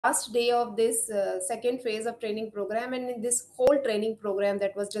last day of this second phase of training program, and in this whole training program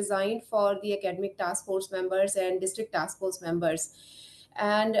that was designed for the academic task force members and district task force members.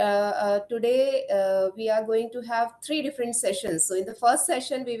 And today we are going to have three different sessions. So in the first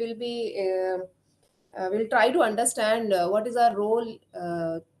session we will be we'll try to understand what is our role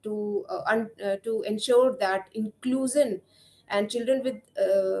to ensure that inclusion and children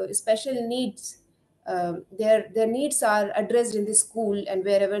with special needs, their needs are addressed in the school and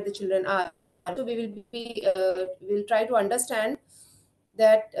wherever the children are. So we will be we'll try to understand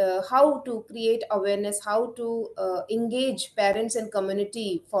that how to create awareness, how to engage parents and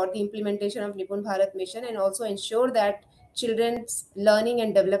community for the implementation of Nipun Bharat mission, and also ensure that children's learning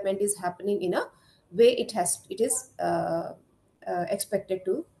and development is happening in a way it is expected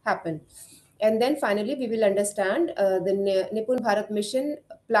to happen. And then finally we will understand the Nipun Bharat mission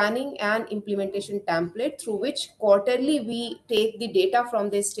planning and implementation template, through which quarterly we take the data from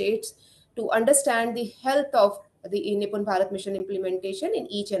the states to understand the health of the Nipun Bharat mission implementation in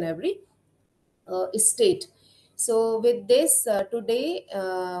each and every state. So with this, today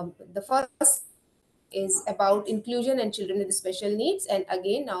the first is about inclusion and children with special needs. And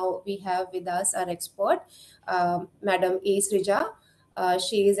again, now we have with us our expert, Madam A. Srija.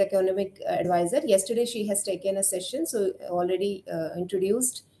 She is economic advisor. Yesterday, she has taken a session, so already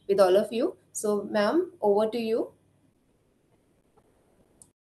introduced with all of you. So, ma'am, over to you.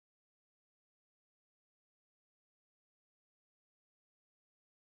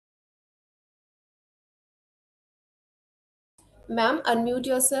 Ma'am, unmute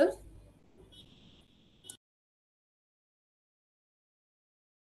yourself.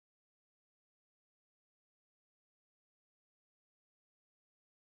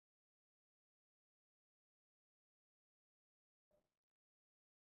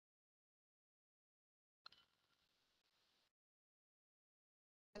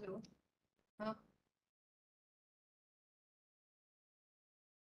 Hello. Huh?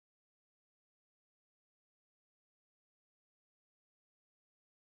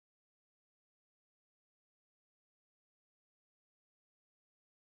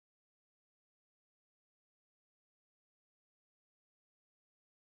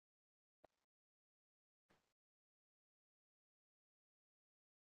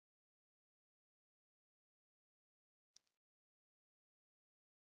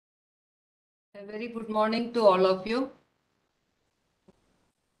 A very good morning to all of you.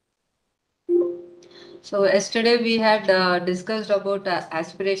 So yesterday we had discussed about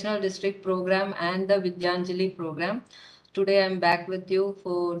aspirational district program and the Vidyanjali program. Today I'm back with you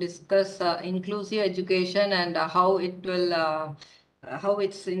to discuss inclusive education and how it will how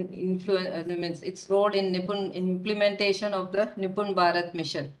it's influence means its role in Nipun implementation of the Nipun Bharat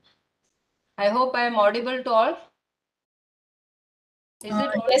mission. I hope I am audible to all. Is it Yes,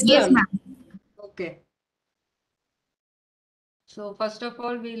 audible? Yes, ma'am. ma'am. Okay. So first of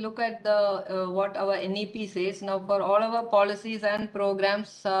all, we look at the what our NEP says. Now, for all our policies and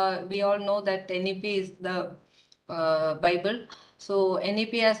programs, we all know that NEP is the Bible. So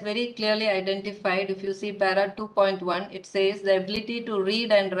NEP has very clearly identified. If you see para 2.1, it says the ability to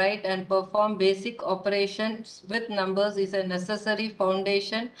read and write and perform basic operations with numbers is a necessary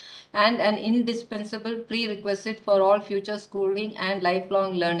foundation and an indispensable prerequisite for all future schooling and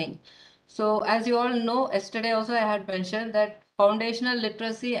lifelong learning. So as you all know, yesterday also I had mentioned that foundational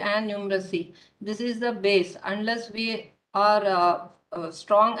literacy and numeracy, this is the base. Unless we are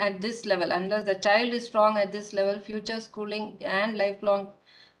strong at this level, unless the child is strong at this level, future schooling and lifelong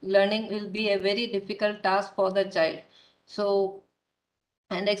learning will be a very difficult task for the child. So,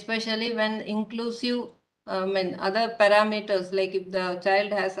 and especially when inclusive other parameters, like if the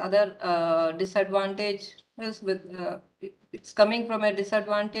child has other disadvantages with it's coming from a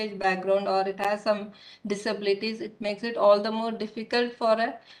disadvantaged background or it has some disabilities, it makes it all the more difficult for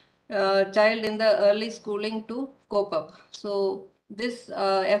a child in the early schooling to cope up. So this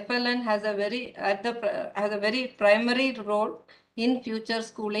FLN has a has a very primary role in future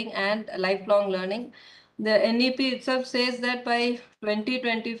schooling and lifelong learning. The NEP itself says that by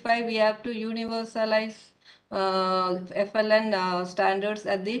 2025 we have to universalize FLN standards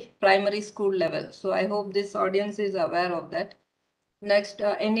at the primary school level. So I hope this audience is aware of that. Next,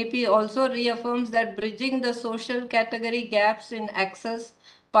 NEP also reaffirms that bridging the social category gaps in access,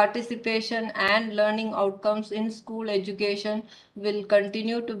 participation, and learning outcomes in school education will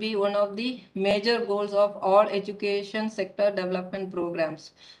continue to be one of the major goals of all education sector development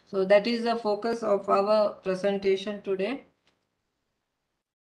programs. So that is the focus of our presentation today.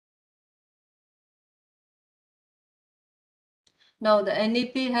 Now, the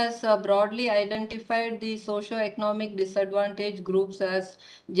NEP has broadly identified the socio-economic disadvantaged groups as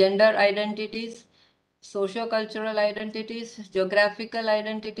gender identities, socio-cultural identities, geographical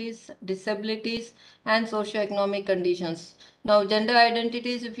identities, disabilities, and socio-economic conditions. Now, gender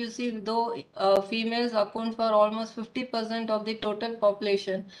identities, if you see, though females account for almost 50% of the total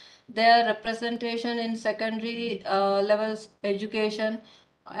population, their representation in secondary levels education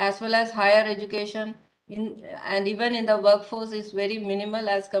as well as higher education and even in the workforce is very minimal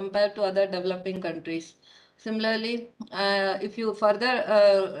as compared to other developing countries. Similarly, if you further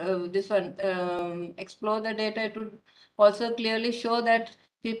explore the data, it would also clearly show that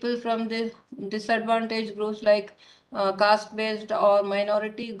people from the disadvantaged groups like caste-based or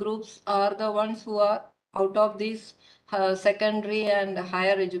minority groups are the ones who are out of these secondary and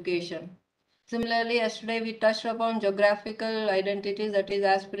higher education. Similarly, yesterday we touched upon geographical identities, that is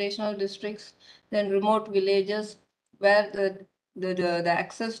aspirational districts, then remote villages where the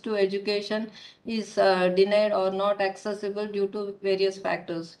access to education is denied or not accessible due to various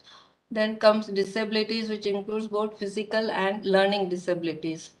factors. Then comes disabilities, which includes both physical and learning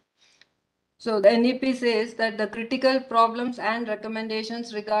disabilities. So the NEP says that the critical problems and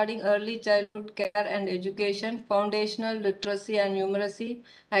recommendations regarding early childhood care and education, foundational literacy and numeracy,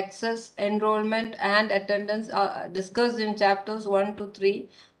 access, enrollment, and attendance are discussed in chapters 1 to 3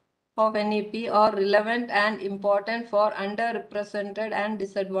 of NEP are relevant and important for underrepresented and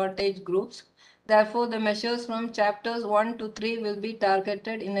disadvantaged groups. Therefore, the measures from chapters 1 to 3 will be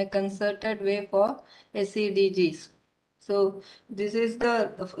targeted in a concerted way for SEDGs. So this is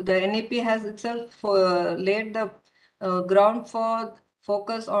the NEP has itself laid the ground for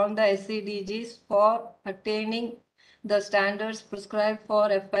focus on the SEDGs for attaining the standards prescribed for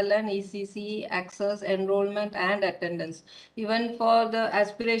FLN, ECC, access, enrollment, and attendance. Even for the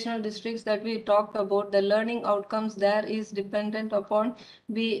aspirational districts that we talked about, the learning outcomes there is dependent upon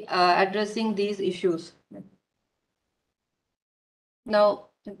we addressing these issues. Now,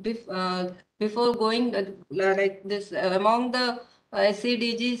 before going like this, among the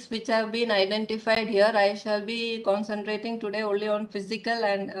SCDGs which have been identified here, I shall be concentrating today only on physical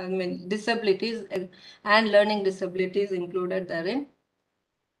and disabilities and learning disabilities included therein.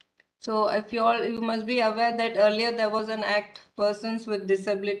 So if you must be aware that earlier there was an act, Persons with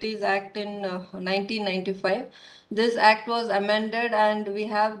Disabilities Act in 1995. This act was amended and we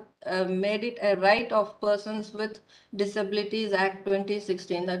have made it a right of Persons with Disabilities Act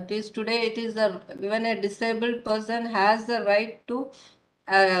 2016. That is today it is when a disabled person has the right to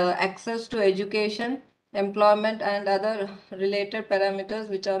access to education, employment and other related parameters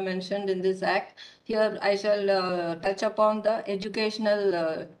which are mentioned in this act. Here I shall touch upon the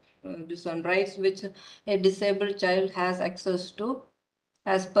educational this one, rights which a disabled child has access to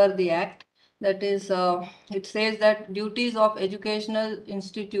as per the act. That is, it says that duties of educational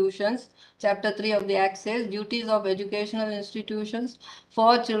institutions, chapter 3 of the act says duties of educational institutions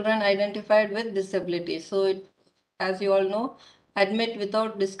for children identified with disabilities. So it, as you all know, admit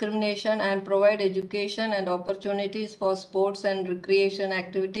without discrimination and provide education and opportunities for sports and recreation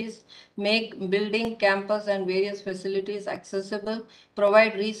activities, make building, campus and various facilities accessible,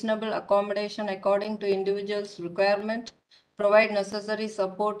 provide reasonable accommodation according to individuals' requirement, provide necessary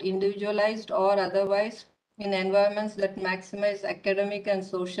support individualized or otherwise in environments that maximize academic and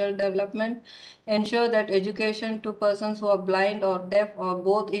social development, ensure that education to persons who are blind or deaf or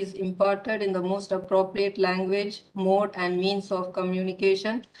both is imparted in the most appropriate language, mode and means of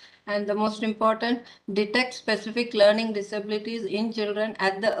communication, and the most important, detect specific learning disabilities in children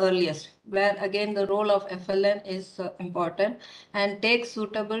at the earliest, where again the role of FLN is important, and take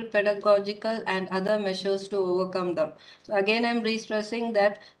suitable pedagogical and other measures to overcome them. So again, I'm re-stressing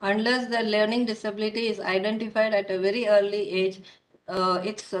that unless the learning disability is identified at a very early age,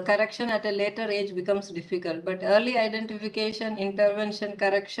 its correction at a later age becomes difficult. But early identification, intervention,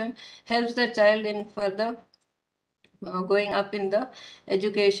 correction helps the child in further going up in the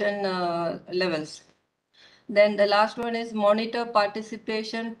education levels. Then the last one is monitor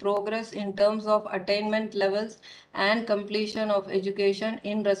participation progress in terms of attainment levels and completion of education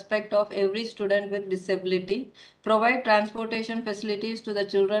in respect of every student with disability. Provide transportation facilities to the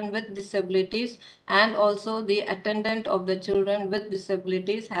children with disabilities and also the attendant of the children with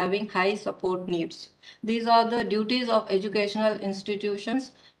disabilities having high support needs. These are the duties of educational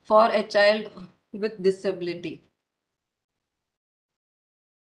institutions for a child with disability.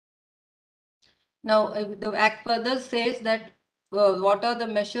 Now, the Act further says that what are the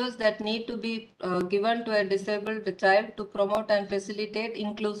measures that need to be given to a disabled child to promote and facilitate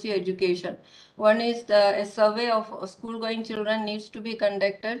inclusive education. One is a survey of school-going children needs to be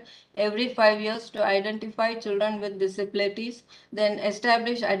conducted every 5 years to identify children with disabilities, then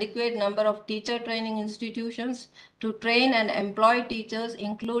establish adequate number of teacher training institutions to train and employ teachers,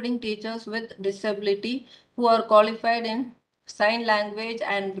 including teachers with disability who are qualified in sign language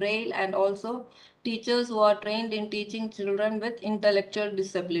and braille, and also teachers who are trained in teaching children with intellectual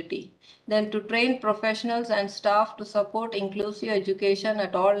disability. Then to train professionals and staff to support inclusive education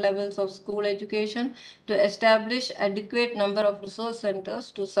at all levels of school education, to establish adequate number of resource centers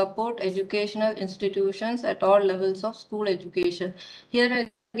to support educational institutions at all levels of school education. Here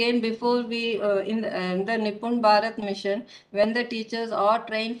again, before we in the NIPUN Bharat mission, when the teachers are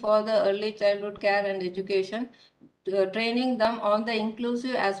trained for the early childhood care and education, training them on the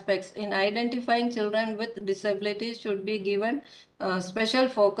inclusive aspects in identifying children with disabilities should be given special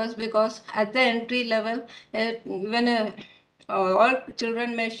focus, because at the entry level, when all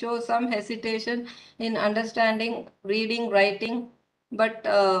children may show some hesitation in understanding reading, writing, but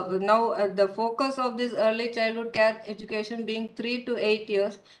now the focus of this early childhood care education being 3 to 8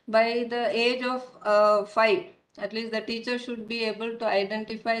 years, by the age of 5, at least the teacher should be able to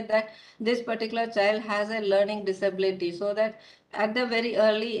identify that this particular child has a learning disability, so that at the very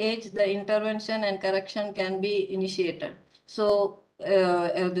early age the intervention and correction can be initiated. So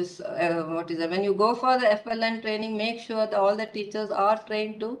this what is that, when you go for the FLN training, make sure that all the teachers are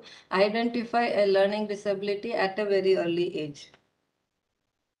trained to identify a learning disability at a very early age.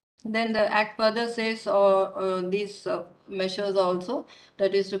 Then the Act further says these measures also,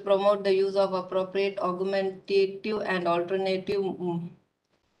 that is to promote the use of appropriate augmentative and alternative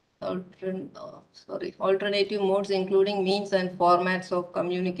modes, including means and formats of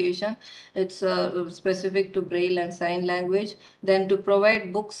communication. It's specific to Braille and sign language. Then to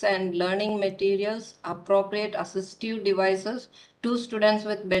provide books and learning materials, appropriate assistive devices to students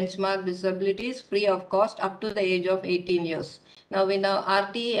with benchmark disabilities free of cost up to the age of 18 years. Now in our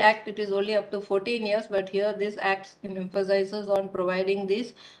RTE Act, it is only up to 14 years, but here this Act emphasizes on providing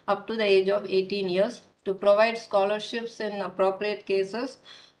this up to the age of 18 years, to provide scholarships in appropriate cases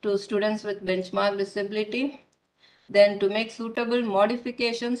to students with benchmark disability, then to make suitable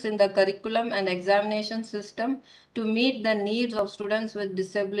modifications in the curriculum and examination system to meet the needs of students with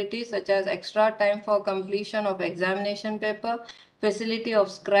disabilities, such as extra time for completion of examination paper, facility of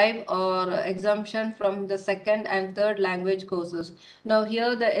scribe, or exemption from the second and third language courses. Now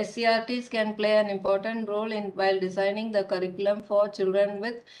here the SCRTs can play an important role in while designing the curriculum for children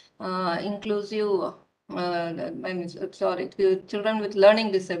with inclusive children with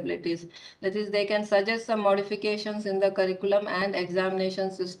learning disabilities. That is, they can suggest some modifications in the curriculum and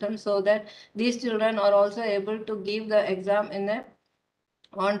examination system, so that these children are also able to give the exam in a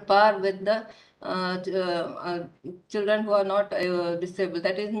on par with the children who are not disabled.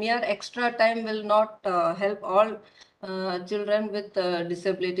 That is, mere extra time will not help all children with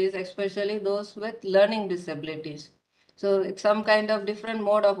disabilities, especially those with learning disabilities. So it's some kind of different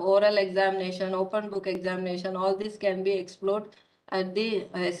mode of oral examination, open book examination, all this can be explored at the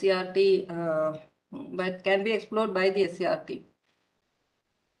SCRT, but can be explored by the SCRT.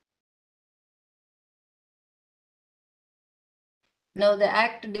 Now the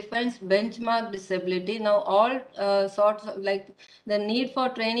Act defines benchmark disability. Now all sorts of, like, the need for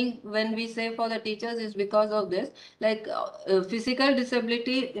training when we say for the teachers is because of this. Like physical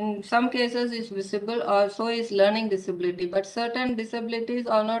disability in some cases is visible, or so is learning disability. But certain disabilities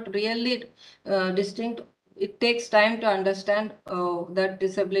are not really distinct. It takes time to understand that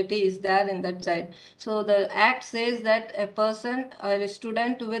disability is there in that child. So the Act says that a person or a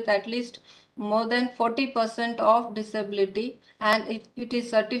student with at least more than 40% of disability, and if it is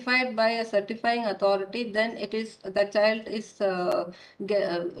certified by a certifying authority, then it is, the child is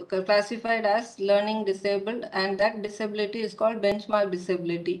classified as learning disabled, and that disability is called benchmark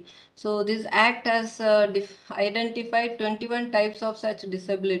disability. So this Act has identified 21 types of such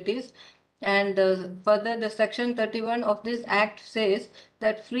disabilities, and further the section 31 of this Act says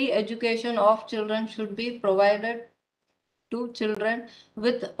that free education of children should be provided to children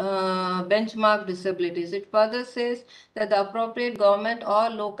with benchmark disabilities. It further says that the appropriate government or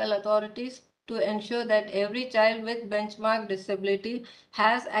local authorities to ensure that every child with benchmark disability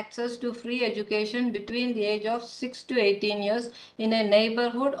has access to free education between the age of 6 to 18 years in a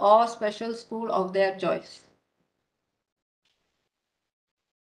neighborhood or special school of their choice.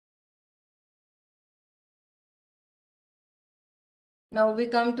 Now we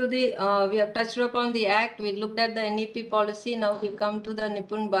come to the, we have touched upon the act, we looked at the NEP policy, now we come to the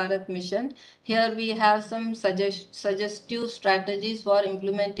NIPUN Bharat mission. Here we have some suggestive strategies for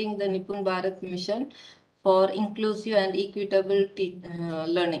implementing the NIPUN Bharat mission for inclusive and equitable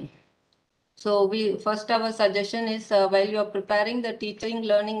learning. So we first our suggestion is while you are preparing the teaching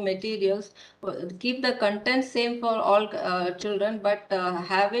learning materials, keep the content same for all children, but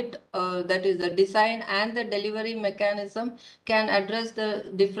have it that is the design and the delivery mechanism can address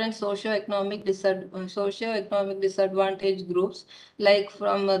the different socio-economic disadvantaged groups, like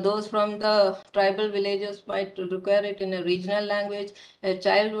from those from the tribal villages might require it in a regional language. A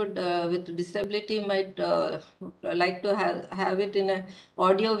child would with disability might like to have it in a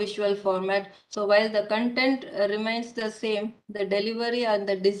audio visual format. So while the content remains the same, the delivery and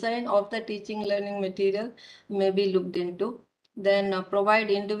the design of the teaching learning material may be looked into. Then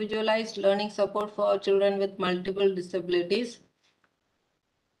provide individualized learning support for children with multiple disabilities.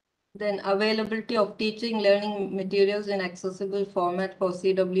 Then availability of teaching learning materials in accessible format for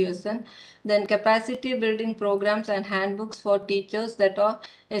CWSN. Then capacity building programs and handbooks for teachers that are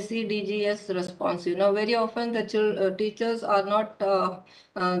SEDGS responsive. Now very often the teachers are not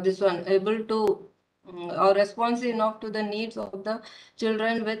able to or responsive enough to the needs of the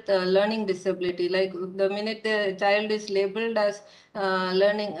children with learning disability. Like the minute the child is labeled as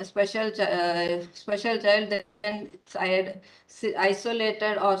learning a special child, then it's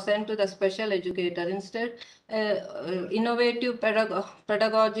isolated or sent to the special educator. Instead, innovative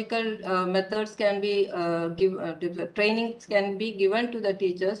pedagogical methods can be trainings can be given to the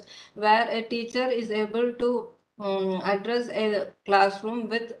teachers, where a teacher is able to address a classroom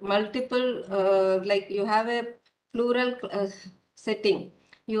with multiple, like you have a plural setting.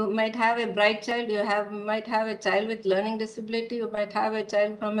 You might have a bright child, might have a child with learning disability, you might have a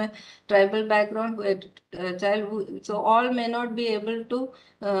child from a tribal background, a child so all may not be able to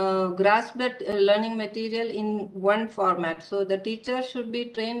grasp that learning material in one format. So the teacher should be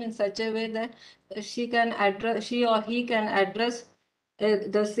trained in such a way that she or he can address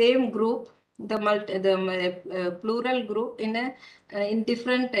the same group, the plural group in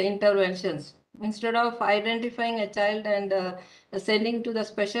different interventions. Instead of identifying a child and sending to the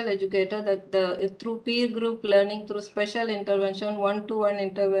special educator, that through peer group learning, through special intervention, one-to-one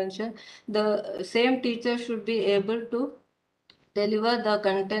intervention, the same teacher should be able to deliver the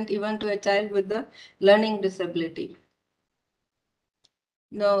content even to a child with the learning disability.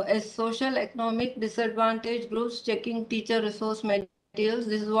 Now, as social economic disadvantaged groups checking teacher resource materials,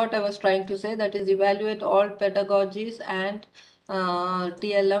 this is what I was trying to say, that is evaluate all pedagogies and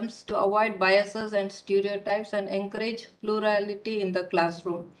TLMs to avoid biases and stereotypes and encourage plurality in the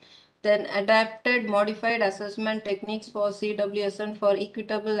classroom. Then adapted modified assessment techniques for CWSN for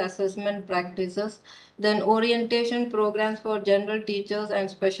equitable assessment practices. Then orientation programs for general teachers and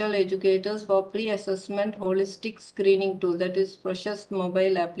special educators for pre-assessment holistic screening tool, that is Precious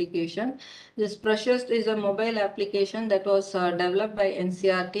mobile application. This Precious is a mobile application that was developed by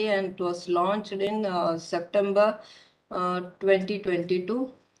NCRT and was launched in September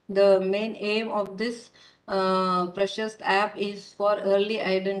 2022. The main aim of this Precious app is for early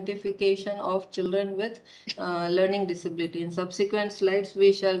identification of children with learning disability. In subsequent slides,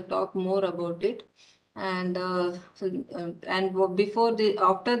 we shall talk more about it. And after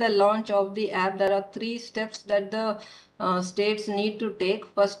the launch of the app, there are 3 steps that the states need to take.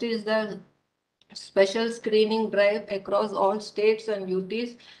 First is the special screening drive across all states and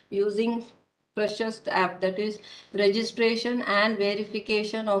UTs using Precious app, that is registration and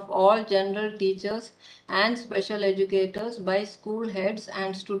verification of all general teachers and special educators by school heads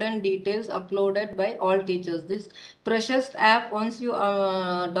and student details uploaded by all teachers. This Precious app, once you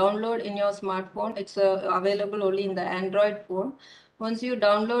download in your smartphone, it's available only in the Android phone. Once you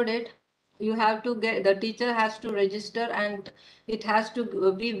download it, you have to get, the teacher has to register and it has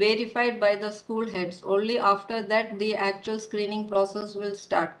to be verified by the school heads. Only after that the actual screening process will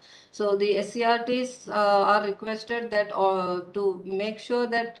start. So the SCRTs are requested that to make sure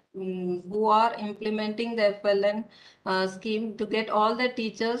that who are implementing the FLN scheme, to get all the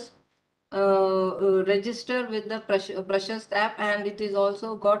teachers register with the Precious app, and it is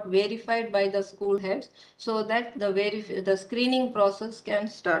also got verified by the school heads, so that the screening process can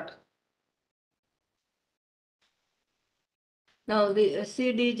start. Now the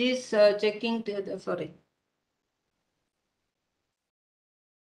CDGs checking sorry.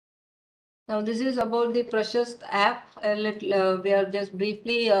 Now this is about the Precious app. We are just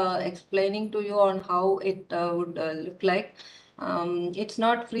briefly explaining to you on how it would look like. It's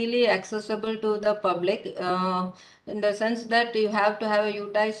not freely accessible to the public in the sense that you have to have a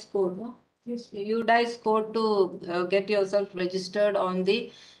UTI score. No? Yes, you guys go to get yourself registered on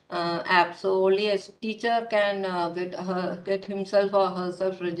the app. So only a teacher can get himself or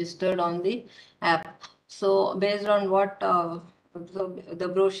herself registered on the app. So based on what so the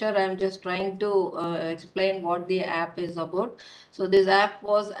brochure, I'm just trying to explain what the app is about. So this app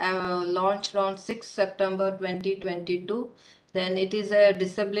was launched on 6 September 2022. Then it is a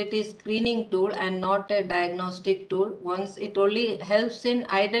disability screening tool and not a diagnostic tool. Once it only helps in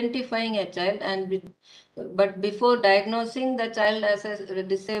identifying a child but before diagnosing the child as a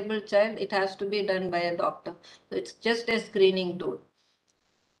disabled child, it has to be done by a doctor. So it's just a screening tool.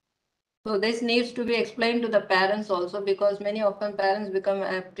 So this needs to be explained to the parents also, because many often parents become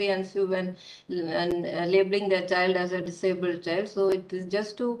apprehensive when labeling their child as a disabled child. So it is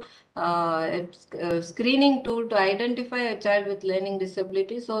just to it's a screening tool to identify a child with learning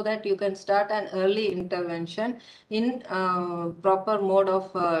disability, so that you can start an early intervention in proper mode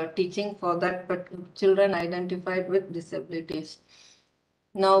of teaching for that children identified with disabilities.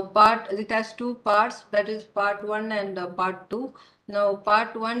 Now, it has two parts, that is part one and part two. Now,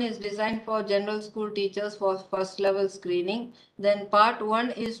 part one is designed for general school teachers for first level screening. Then part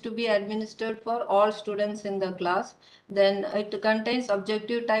one is to be administered for all students in the class. Then it contains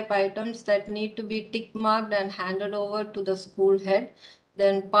objective type items that need to be tick marked and handed over to the school head.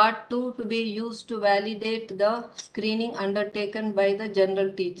 Then part two to be used to validate the screening undertaken by the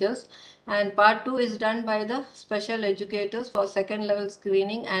general teachers. And part two is done by the special educators for second level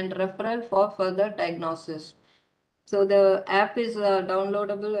screening and referral for further diagnosis. So the app is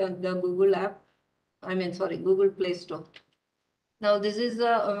downloadable on the Google app. Google Play Store. Now this is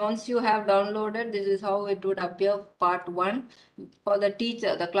once you have downloaded, this is how it would appear part one. For the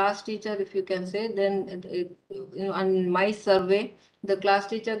teacher, the class teacher, if you can say, then on my survey, the class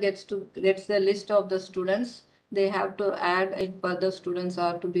teacher gets the list of the students. They have to add if further students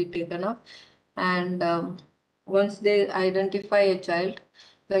are to be taken up. And once they identify a child,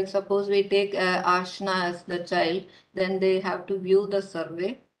 like suppose we take Ashna as the child, then they have to view the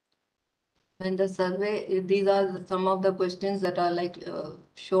survey. In the survey, these are some of the questions that are like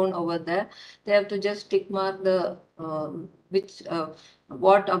shown over there. They have to just tick mark the which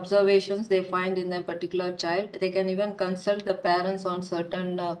what observations they find in a particular child. They can even consult the parents on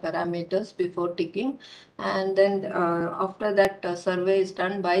certain parameters before ticking. And then after that survey is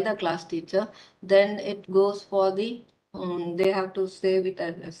done by the class teacher, then it goes for the they have to save it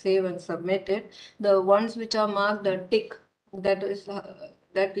and save and submit it. The ones which are marked a tick, that is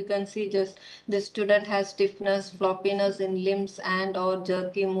that we can see, just the student has stiffness, floppiness in limbs and or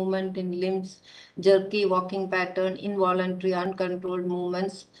jerky movement in limbs, jerky walking pattern, involuntary uncontrolled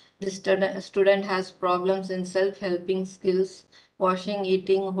movements. The student has problems in self-helping skills, washing,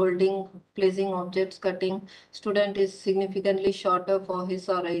 eating, holding, placing objects, cutting. Student is significantly shorter for his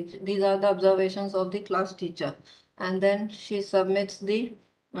or age. These are the observations of the class teacher. And then she submits the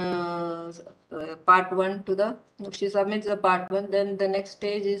uh, part one to the she submits the part one. Then the next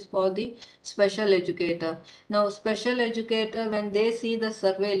stage is for the special educator. Now special educator, when they see the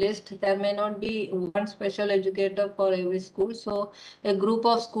survey list, there may not be one special educator for every school, so a group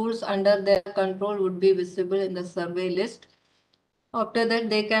of schools under their control would be visible in the survey list. After that,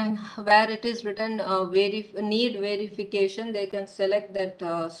 they can, where it is written need verification, they can select that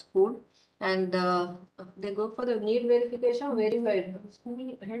school, and they go for the need verification, verified.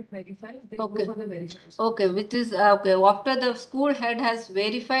 School head verified, they okay. Go for the verification. Okay, which is okay. After the school head has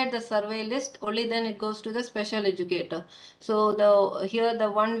verified the survey list, only then it goes to the special educator. So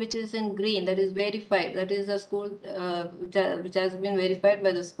the one which is in green, that is verified, that is the school which has been verified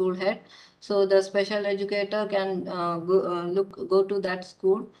by the school head. So the special educator can go to that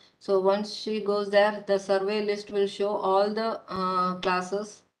school. So once she goes there, the survey list will show all the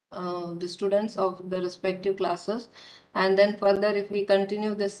classes, the students of the respective classes. And then further, if we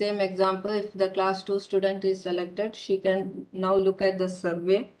continue the same example, if the class 2 student is selected, she can now look at the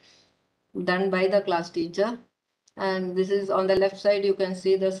survey done by the class teacher. And this is on the left side, you can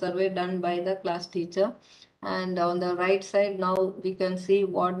see the survey done by the class teacher. And on the right side, now we can see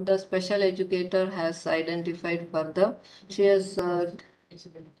what the special educator has identified further. She has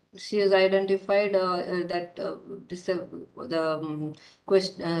identified that the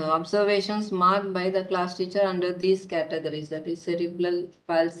observations marked by the class teacher under these categories, that is cerebral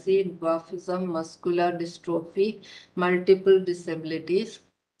palsy, dwarfism, muscular dystrophy, multiple disabilities.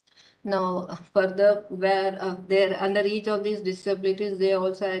 Now, further, where there under each of these disabilities, they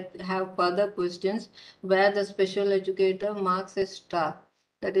also have further questions where the special educator marks a star.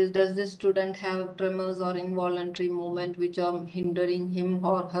 That is, does this student have tremors or involuntary movement which are hindering him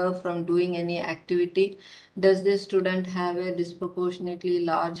or her from doing any activity? Does this student have a disproportionately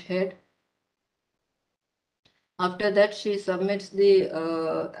large head? After that, she submits the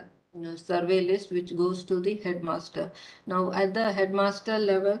survey list, which goes to the headmaster. Now, at the headmaster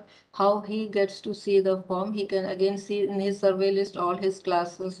level, how he gets to see the form, he can again see in his survey list all his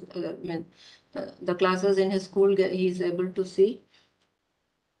classes, the classes in his school, he is able to see.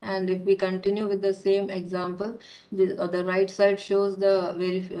 And if we continue with the same example, the right side shows the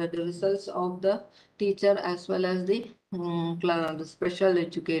results of the teacher as well as the special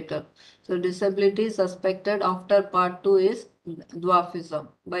educator. So disability suspected after part 2 is dwarfism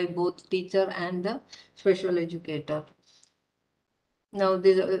by both teacher and the special educator. Now,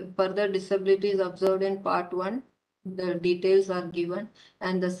 the further disabilities observed in part 1, the details are given,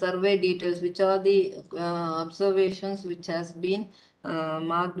 and the survey details, which are the observations which has been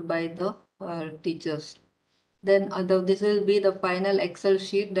marked by the teachers. Then this will be the final Excel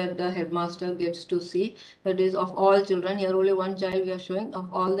sheet that the headmaster gets to see. That is of all children. Here only one child we are showing.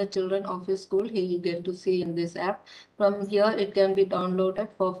 Of all the children of his school, he will get to see in this app. From here, it can be downloaded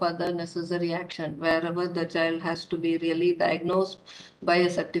for further necessary action. Wherever the child has to be really diagnosed by a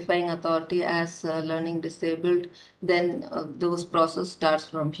certifying authority as learning disabled, then those process starts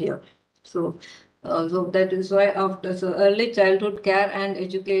from here. So that is why after early childhood care and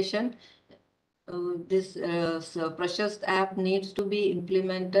education, this precious app needs to be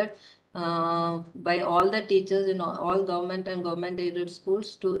implemented by all the teachers in all government and government aided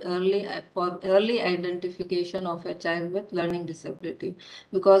schools for early identification of a child with learning disability.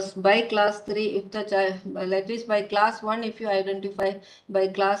 Because by class 3, if the child, well, at least by class 1, if you identify, by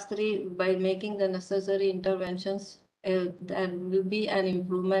class 3, by making the necessary interventions, there will be an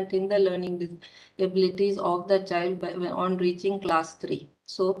improvement in the learning abilities of the child on reaching class 3.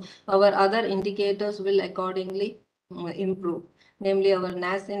 So our other indicators will accordingly improve, namely our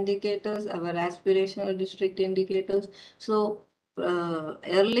NAS indicators, our aspirational district indicators. So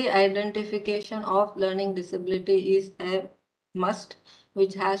early identification of learning disability is a must,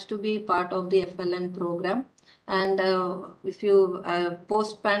 which has to be part of the FLN program. And if you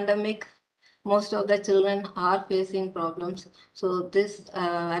post-pandemic, most of the children are facing problems. So this,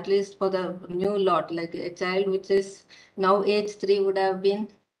 at least for the new lot, like a child which is now age 3 would have been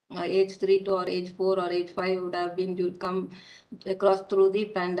age 3 to or age 4 or age 5 would have been to come across through the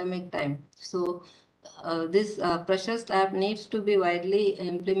pandemic time. So this precious app needs to be widely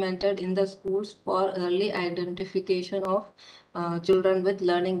implemented in the schools for early identification of children with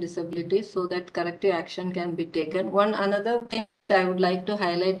learning disabilities so that corrective action can be taken. One another thing I would like to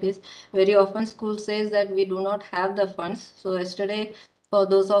highlight is very often school says that we do not have the funds. So yesterday, for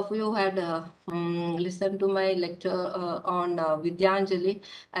those of you who had listened to my lecture on Vidyanjali,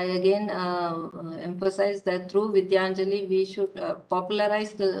 I again emphasize that through Vidyanjali, we should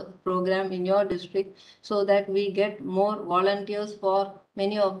popularize the program in your district so that we get more volunteers for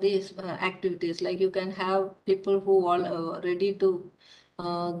many of these activities. Like you can have people who are ready to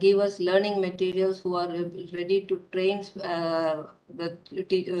give us learning materials, who are ready to train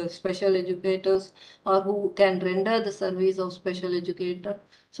the special educators, or who can render the service of special educator.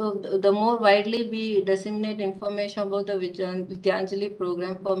 So the more widely we disseminate information about the Vidyanjali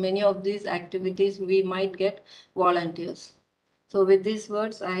program for many of these activities, we might get volunteers. So with these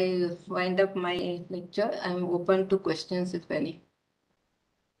words, I wind up my lecture. I'm open to questions if any.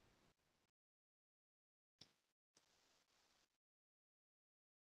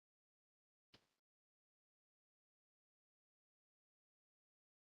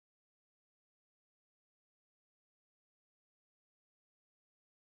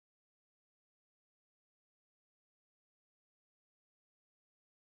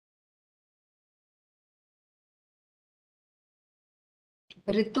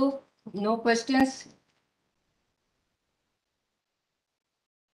 Ritu, no questions?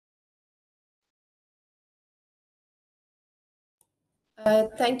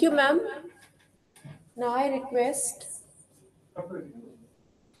 Thank you, ma'am. Now I request.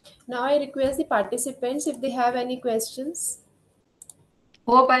 Now I request the participants if they have any questions.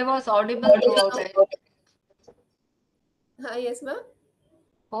 Hope I was audible throughout. Yes, ma'am.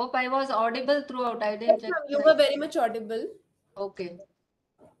 Hope I was audible throughout. I Yes, didn't check ma'am. You my. were very much audible. Okay.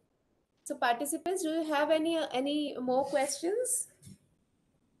 So, participants, do you have any more questions?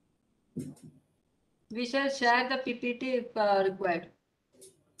 We shall share the PPT if required.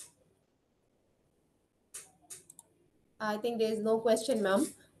 I think there is no question, ma'am.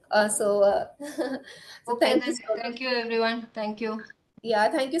 So, so Okay, thank you then so much. thank you everyone. Thank you. Yeah,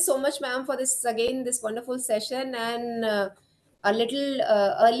 thank you so much, ma'am, for this wonderful session. And a little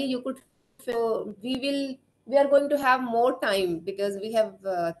early, you could. So we are going to have more time because we have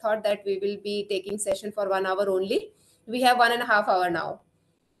thought that we will be taking session for 1 hour only. We have 1.5 hours now.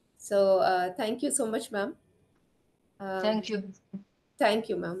 So thank you so much, ma'am. Um, Thank you. Thank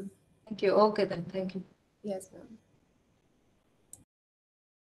you, ma'am. Thank you. Okay then. Thank you. Yes, ma'am.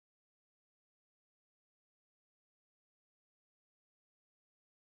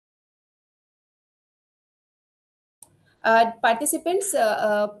 Participants,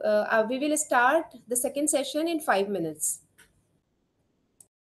 we will start the second session in 5 minutes.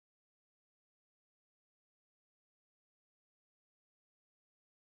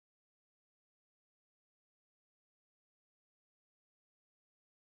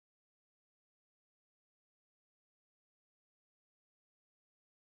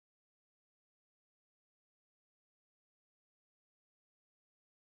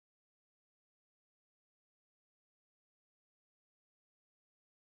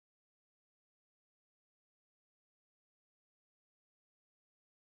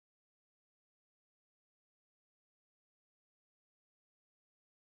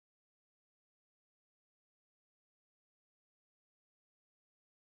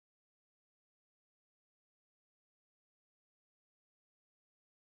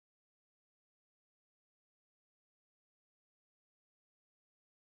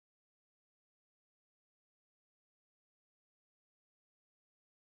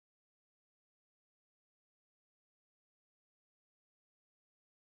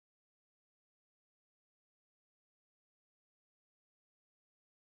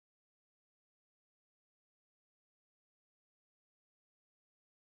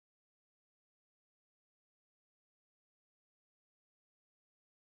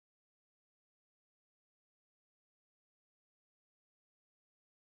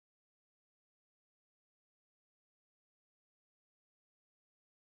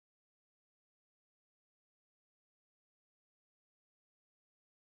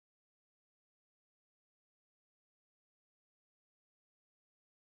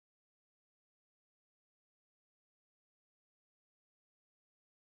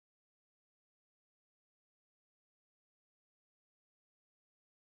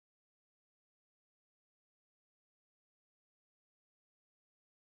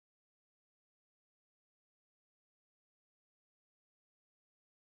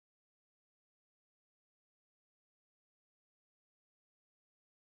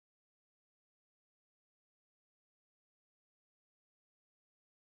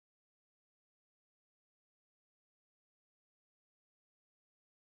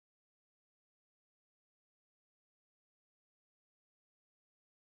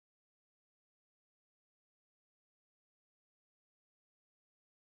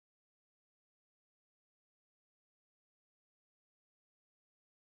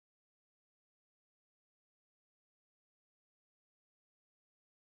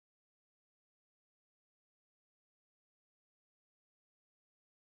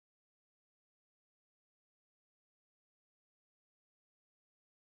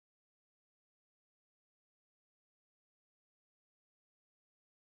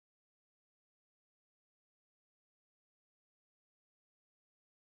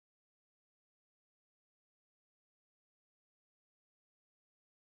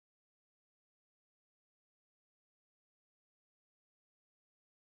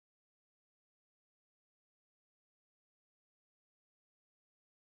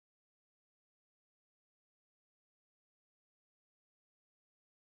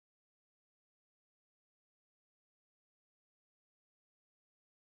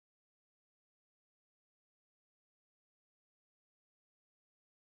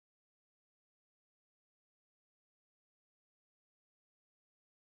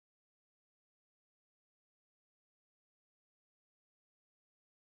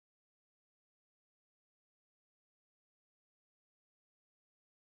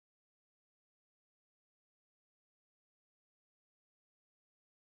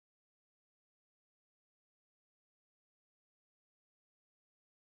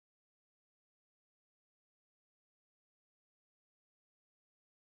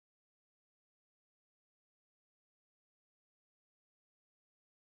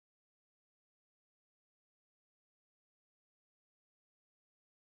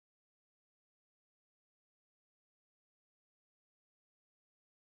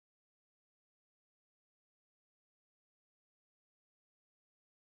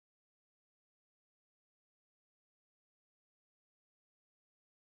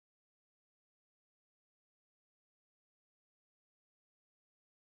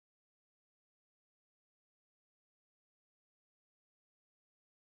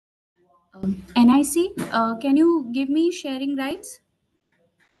 NIC, can you give me sharing rights?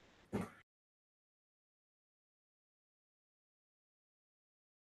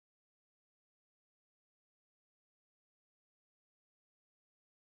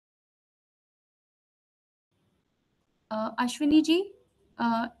 Ashwini ji,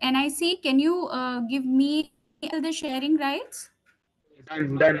 NIC, can you give me the sharing rights?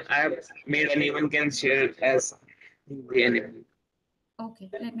 Done. I have made anyone can share as the enemy. Okay,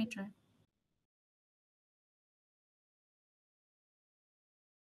 let me try.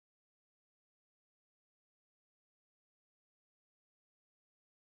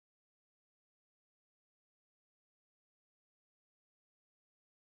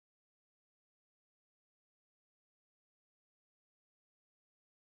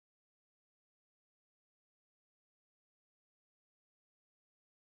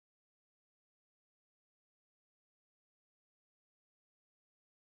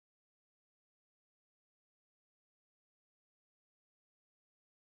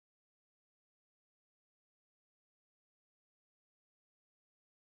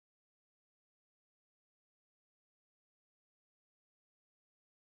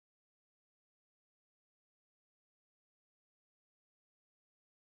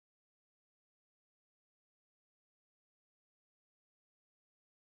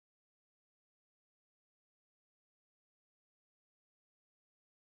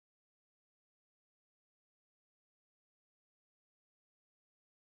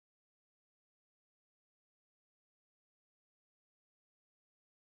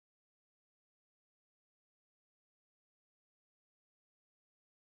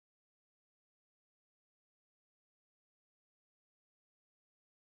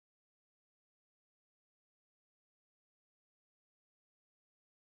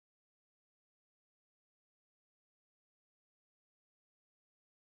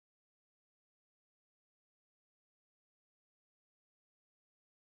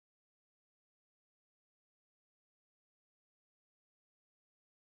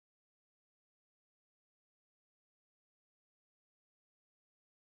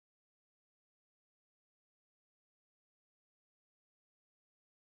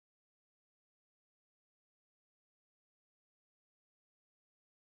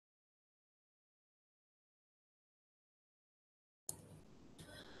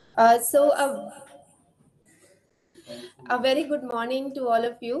 Uh, so, a, a very good morning to all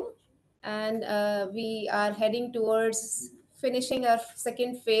of you. And we are heading towards finishing our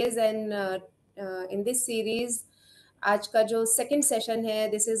second phase. And in this series, आज का जो second session है,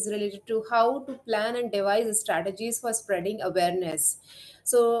 this is related to how to plan and devise strategies for spreading awareness.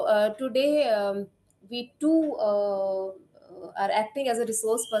 So today we too are acting as a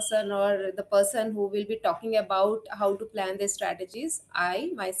resource person or the person who will be talking about how to plan their strategies.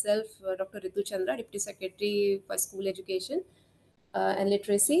 I myself, Dr. Ritu Chandra, Deputy Secretary for School Education and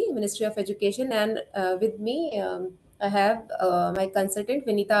Literacy, Ministry of Education, and with me I have my consultant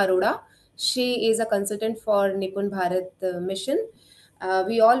Vinita Arora. She is a consultant for NIPUN Bharat mission.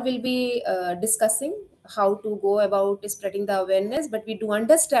 We all will be discussing how to go about spreading the awareness, but we do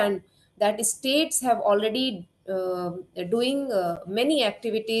understand that states have already doing many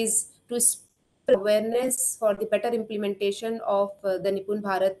activities to spread awareness for the better implementation of the NIPUN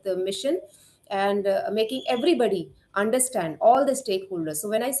Bharat mission, and making everybody understand, all the stakeholders. So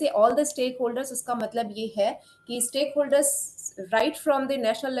when I say all the stakeholders, uska matlab ye hai कि stakeholders right from the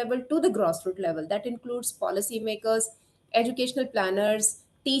national level to the grassroots level, that includes policy makers, educational planners,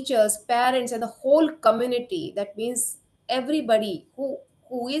 teachers, parents, and the whole community. That means everybody who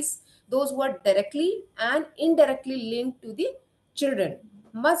is those who are directly and indirectly linked to the children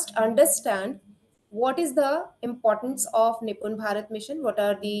must understand what is the importance of Nipun Bharat mission, what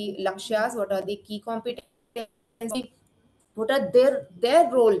are the lakshyas, what are the key competencies, what are their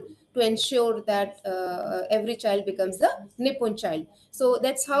role to ensure that every child becomes the Nipun child. So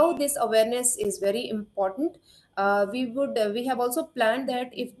that's how this awareness is very important. We have also planned that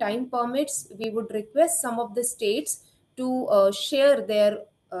if time permits, we would request some of the states to share their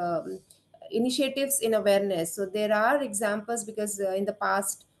initiatives in awareness. So there are examples because in the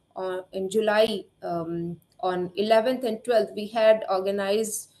past, in July, on 11th and 12th, we had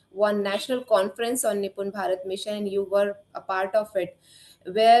organized one national conference on Nipun Bharat mission, and you were a part of it,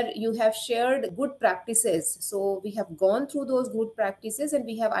 where you have shared good practices. So we have gone through those good practices and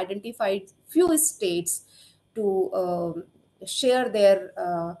we have identified few states to share their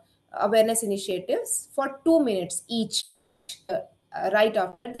awareness initiatives for 2 minutes each, right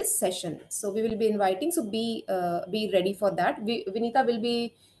after this session. So we will be inviting. So be ready for that. Vinita will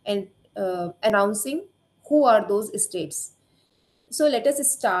be announcing who are those states. So let us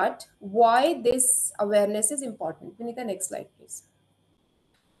start why this awareness is important. Vinita, next slide, please.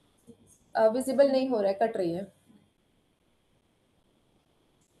 Visible नहीं हो रहा है, cut रही है.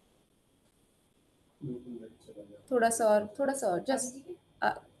 थोड़ा सा और just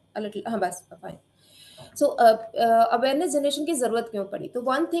a little. हाँ बस fine. सो अवेयरनेस जनरेशन की जरूरत क्यों पड़ी? तो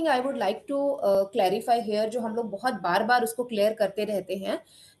one thing I would like to clarify here, जो हम लोग बहुत बार बार उसको क्लियर करते रहते हैं,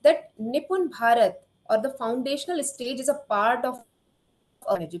 दैट निपुण भारत और the foundational stage is a part of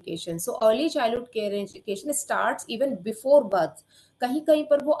education. So early childhood care and education starts even before birth. कहीं कहीं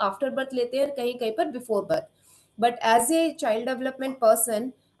पर वो after birth लेते हैं, कहीं कहीं पर before birth. But as a child development person,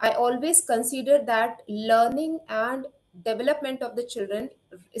 I always consider that learning and development of the children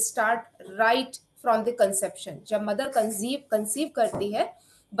start right from the conception. जब मदर कंसीव करती है,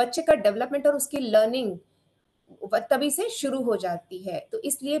 बच्चे का डेवलपमेंट और उसकी लर्निंग तभी से शुरू हो जाती है. तो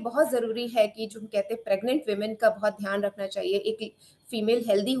इसलिए बहुत ज़रूरी है कि जो हम कहते हैं प्रेग्नेंट वेमेन का बहुत ध्यान रखना चाहिए, एक फीमेल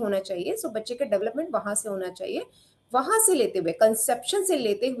हेल्दी होना चाहिए. सो बच्चे का डेवलपमेंट वहाँ से होना चाहिए. वहाँ से लेते हुए, कंसेप्शन से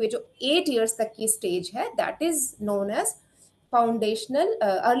लेते हुए जो 8 years तक की स्टेज है, that is known as foundational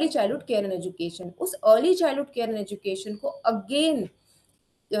early childhood care and education. उस early childhood care and education को अगेन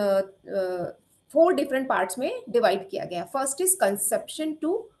 4 डिफरेंट पार्ट्स में डिवाइड किया गया. First is conception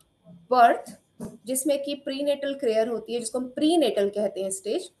to birth, जिसमें कि प्रीनेटल केयर होती है, जिसको हम प्रीनेटल कहते हैं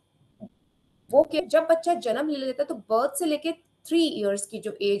स्टेज. वो केयर जब बच्चा जन्म ले लेता है, तो बर्थ से लेके 3 years की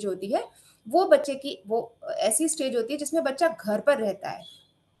जो एज होती है, वो बच्चे की वो ऐसी स्टेज होती है जिसमें बच्चा घर पर रहता है,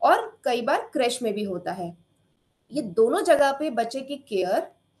 और कई बार क्रैश में भी होता है. ये दोनों जगह पे बच्चे की care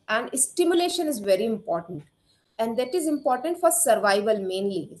and stimulation is very important, and that is important for survival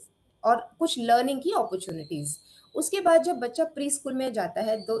mainly, और कुछ लर्निंग की अपॉर्चुनिटीज. उसके बाद जब बच्चा प्री स्कूल में जाता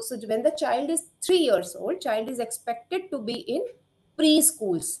है, so when the child is 3 years old, child is expected to be in pre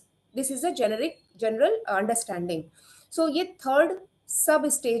schools. This is a general understanding. सो ये थर्ड सब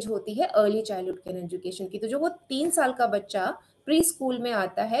स्टेज होती है अर्ली चाइल्डहुड केयर एजुकेशन की. तो जो वो 3 साल का बच्चा प्री स्कूल में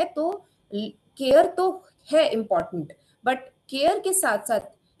आता है, तो केयर तो है इम्पॉर्टेंट, बट केयर के साथ साथ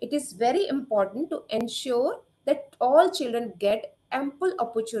it is very important to ensure that all children get ample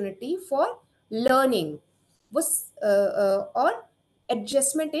opportunity for learning. वो और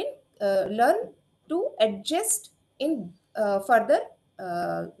adjustment in learn to adjust in further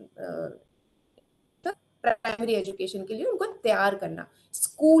uh, uh, primary education के लिए उनको तैयार करना,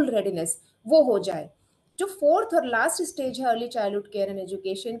 स्कूल रेडीनेस वो हो जाए. जो फोर्थ और लास्ट स्टेज है early childhood care and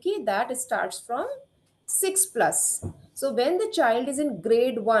education की, that starts from 6+. So when the child is in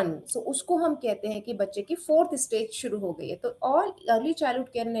grade 1, सो उसको हम कहते हैं कि बच्चे की फोर्थ स्टेज शुरू हो गई है. तो all early childhood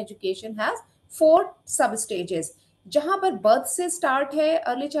care and education has 4 सब स्टेजेस. जहां पर बर्थ से स्टार्ट है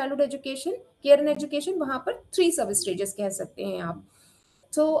early childhood education care and education, वहां पर 3 सब स्टेजेस कह सकते हैं आप.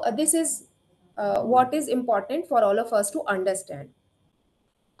 So this is what is important for all of us to understand.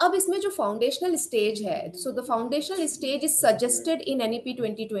 अब इसमें जो फाउंडेशनल स्टेज है, so the foundational stage is suggested in NEP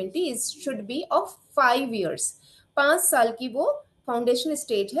 2020 is should be of 5 years. 5 साल की वो फाउंडेशनल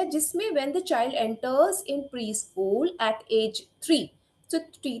स्टेज है, जिसमें when the child enters in pre school eight as 3. सो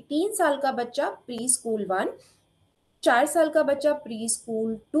 3 साल का बच्चा प्री स्कूल 1, 4 साल का बच्चा प्री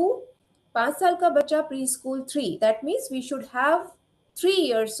स्कूल 2, 5 साल का बच्चा pre school 3. That means we should have 3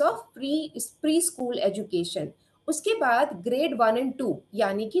 years of pre school education. उसके बाद ग्रेड 1 and 2,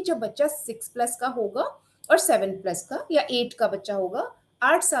 यानी कि जब बच्चा 6+ का होगा और 7+ का या 8 का बच्चा होगा,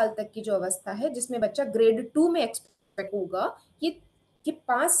 8 साल तक की जो अवस्था है जिसमें बच्चा ग्रेड 2 में एक्सपेक्ट होगा, ये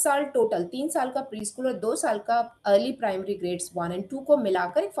 5 साल टोटल, 3 साल का प्री स्कूल और 2 साल का अर्ली प्राइमरी ग्रेड्स 1 and 2 को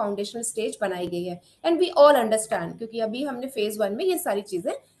मिलाकर एक फाउंडेशनल स्टेज बनाई गई है. एंड वी ऑल अंडरस्टैंड, क्योंकि अभी हमने फेज 1 में ये सारी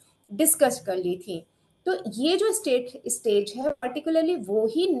चीजें डिस्कस कर ली थी. तो ये जो स्टेज है पर्टिकुलरली वो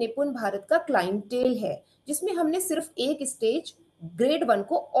ही निपुण भारत का क्लाइंटेल है, जिसमें हमने सिर्फ एक स्टेज ग्रेड 1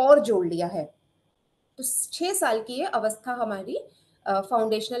 को और जोड़ लिया है. तो 6 साल की ये अवस्था हमारी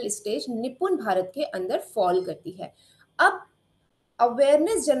फाउंडेशनल स्टेज निपुण भारत के अंदर फॉल करती है. अब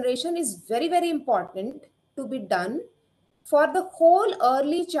awareness generation is very very important to be done for the whole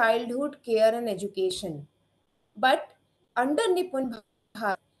early childhood care and education, but under Nipun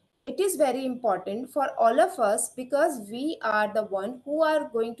Bharat, it is very important for all of us, because we are the one who are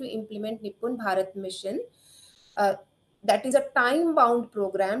going to implement Nipun Bharat mission. uh, that is a time bound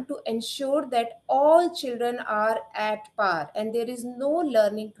program to ensure that all children are at par and there is no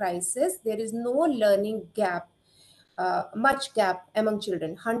learning crisis, there is no learning gap, much gap among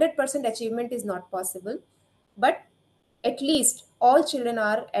children. 100% achievement is not possible, but at least all children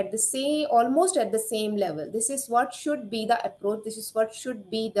are at the same, almost at the same level. This is what should be the approach, this is what should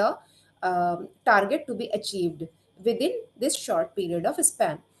be the target to be achieved within this short period of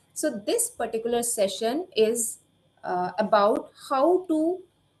span. So this particular session is about how to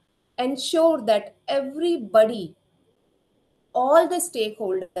ensure that everybody, all the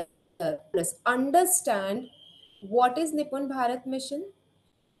stakeholders understand what is Nipun Bharat mission,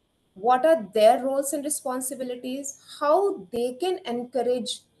 what are their roles and responsibilities, how they can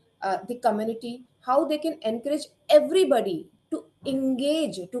encourage the community how they can encourage everybody to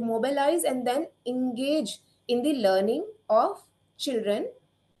engage, to mobilize and then engage in the learning of children,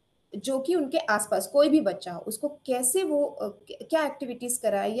 जो कि उनके आसपास कोई भी बच्चा हो उसको कैसे वो क्या एक्टिविटीज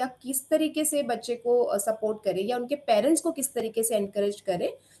कराए या किस तरीके से बच्चे को सपोर्ट करे या उनके पेरेंट्स को किस तरीके से एनकरेज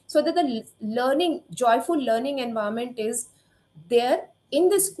करे, so that the learning joyful learning environment is there in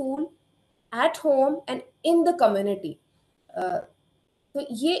the school, at home and in the community. तो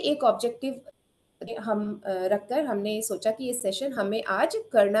ये एक ऑब्जेक्टिव हम रखकर हमने सोचा कि ये सेशन हमें आज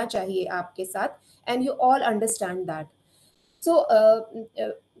करना चाहिए आपके साथ, and you all understand that. सो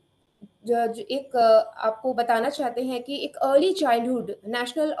एक आपको बताना चाहते हैं कि एक early childhood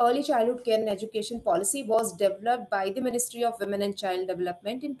national early childhood care and education policy was developed by the ministry of women and child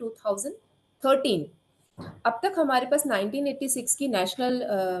development in 2013। अब तक हमारे पास 1986 की नेशनल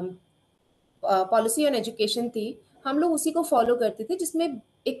पॉलिसी ऑन एजुकेशन थी, हम लोग उसी को फॉलो करते थे, जिसमें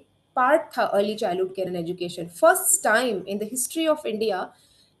एक पार्ट था early childhood care and education. First time in the history of India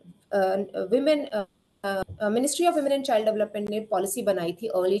women ministry of women and child development ने पॉलिसी बनाई थी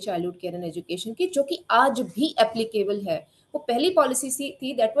early childhood care and education की, जो कि आज भी एप्लीकेबल है। वो पहली पॉलिसी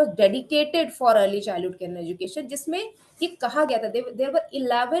थी that was dedicated for early childhood care and education, जिसमें ये कहा गया था देयर वर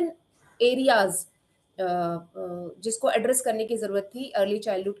 11 एरियाज जिसको एड्रेस करने की जरूरत थी early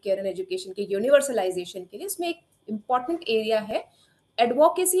childhood care and education के यूनिवर्सलाइजेशन के लिए। उसमें एक इम्पॉर्टेंट एरिया है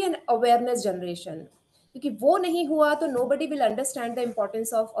एडवोकेसी एंड अवेयरनेस जनरेशन, क्योंकि वो नहीं हुआ तो nobody will understand the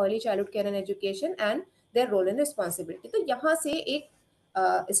importance of early childhood care and education and their role and responsibility. तो यहाँ से एक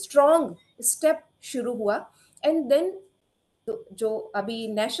स्ट्रॉन्ग स्टेप शुरू हुआ, एंड देन जो अभी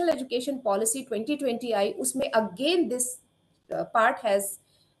नेशनल एजुकेशन पॉलिसी 2020 आई, उसमें again this part has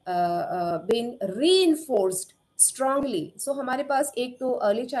been reinforced strongly. सो हमारे पास एक तो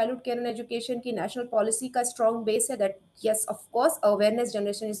early childhood care and education की नेशनल पॉलिसी का स्ट्रॉन्ग बेस है, that yes of course awareness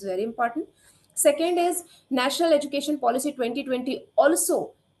generation is very important. Second is National Education Policy 2020 also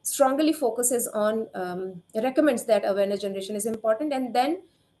strongly focuses on recommends that awareness generation is important. And then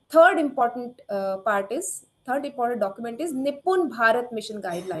third important third important document is NIPUN Bharat mission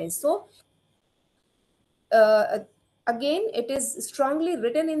guidelines. So again, it is strongly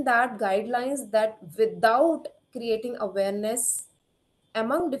written in that guidelines that without creating awareness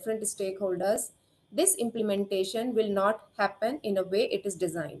among different stakeholders, this implementation will not happen in a way it is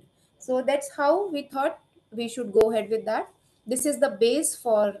designed. So that's how we thought we should go ahead with that. This is the base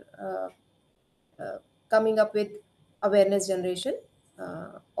for coming up with awareness generation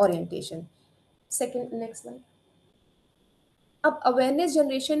orientation. Second, next slide. अब awareness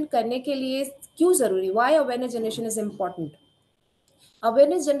generation करने के लिए क्यों जरूरी, Y awareness generation is important?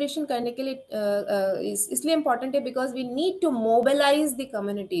 Awareness generation करने के लिए इसलिए इम्पॉर्टेंट है because we need to mobilise the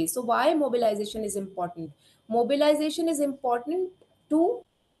community. So Y mobilisation is important? Mobilisation is important to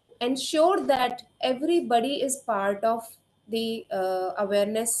ensure that everybody is part of the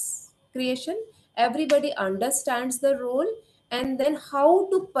awareness creation, everybody understands the role, and then how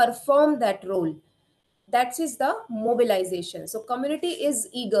to perform that role. That is the mobilization. So community is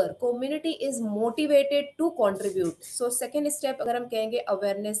eager, community is motivated to contribute. So second step अगर हम कहेंगे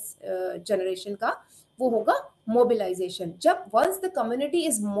awareness generation का, वो होगा mobilization. जब once the community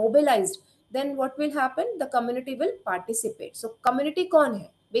is mobilized, then what will happen? The community will participate. So community कौन है?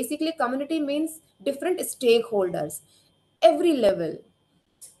 Basically community means different stakeholders, every level.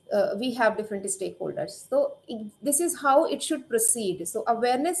 We have different stakeholders. So this is how it should proceed. So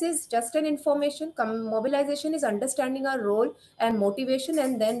awareness is just an information, mobilization is understanding our role and motivation,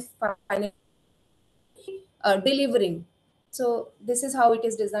 and then finally delivering. So this is how it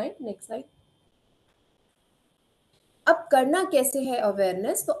is designed. Next slide. अब करना कैसे है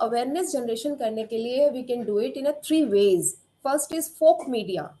awareness? तो awareness generation करने के लिए we can do it in a 3 ways. First is folk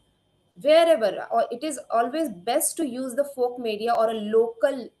media. Wherever, or it is always best to use the folk media or a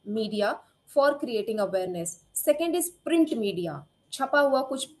local media for creating awareness. Second is print media. छपा हुआ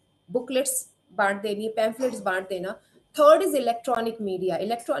कुछ booklets बांट देनी, pamphlets बांट देना. Third is electronic media.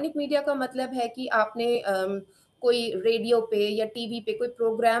 Electronic media का मतलब है कि आपने कोई रेडियो पे या टीवी पे कोई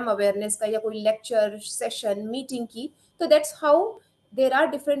प्रोग्राम अवेयरनेस का या कोई लेक्चर सेशन मीटिंग की, तो that's how there are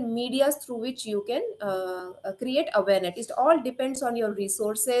different medias through which you can create awareness. It all depends on your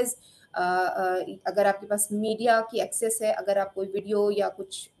resources. अगर आपके पास मीडिया की एक्सेस है, अगर आप कोई वीडियो या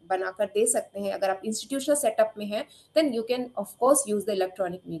कुछ बनाकर दे सकते हैं, अगर आप इंस्टीट्यूशनल सेटअप में हैं, then you can of course use the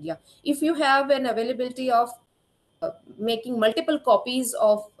electronic media. If you have an availability of making multiple copies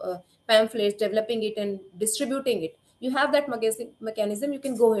of pamphlets, developing it and distributing it, you have that mechanism, you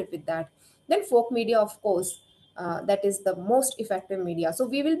can go ahead with that. Then folk media, of course, that is the most effective media. So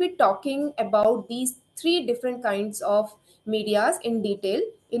we will be talking about these 3 different kinds of medias in detail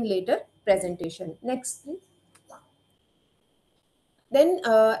in later presentation. Next, please. Then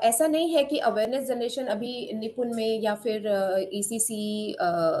ऐसा नहीं है कि awareness generation अभी निपुण में या फिर ECC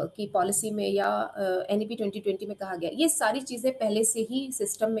की पॉलिसी में या एनईपी 2020 में कहा गया, ये सारी चीज़ें पहले से ही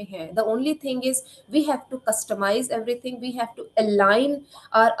सिस्टम में हैं. The only thing is we have to customise everything, we have to align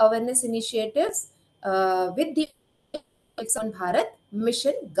our awareness initiatives with the NIPUN Bharat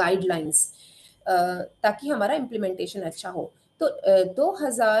mission guidelines, ताकि हमारा इम्प्लीमेंटेशन अच्छा हो. तो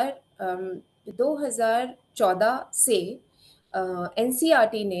 2014 से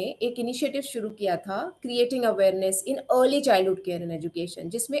एनसीईआरटी ने एक इनिशिएटिव शुरू किया था, creating awareness in early childhood care and education,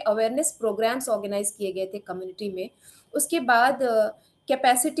 जिसमें अवेयरनेस प्रोग्राम्स ऑर्गेनाइज किए गए थे कम्युनिटी में. उसके बाद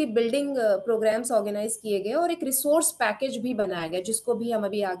कैपेसिटी बिल्डिंग प्रोग्राम्स ऑर्गेनाइज किए गए और एक रिसोर्स पैकेज भी बनाया गया, जिसको भी हम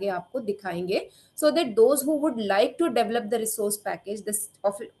अभी आगे आपको दिखाएंगे, so that those who would like to develop the resource package,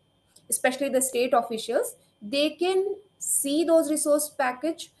 especially the state officials, they can see those resource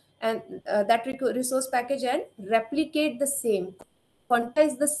package and resource package and replicate the same,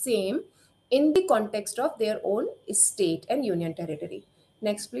 quantize the same in the context of their own state and union territory.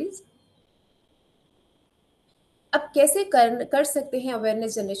 Next, please. अब कैसे कर सकते हैं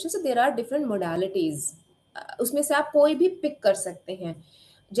awareness generation? So there are different modalities, उसमें से आप कोई भी पिक कर सकते हैं.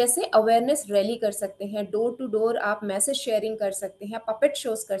 जैसे अवेयरनेस रैली कर सकते हैं, डोर टू डोर आप मैसेज शेयरिंग कर सकते हैं, पपेट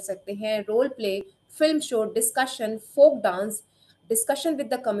शोज कर सकते हैं, role play, film show, discussion, folk dance, discussion with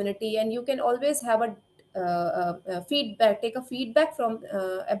the community, and you can always have a feedback, take a feedback from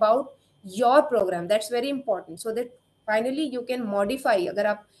about your program. That's very important, so that finally you can modify. अगर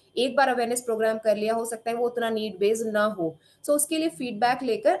आप एक बार awareness programme कर लिया, हो सकता है वो उतना नीड बेस्ड ना हो, सो उसके लिए फीडबैक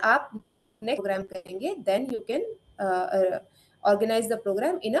लेकर आप नेक्स्ट प्रोग्राम करेंगे, then you can organize the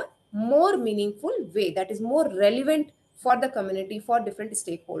program in a more meaningful way that is more relevant for the community, for different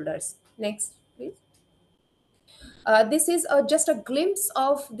stakeholders. Next, please. This is just a glimpse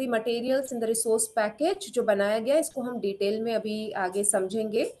of the materials in the resource package जो बनाया गया. इसको हम detail में अभी आगे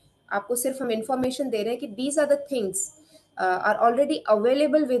समझेंगे. आपको सिर्फ हम इंफॉर्मेशन दे रहे हैं कि these are the things are already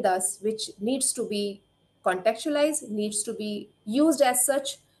available with us, which needs to be contextualized, needs to be used as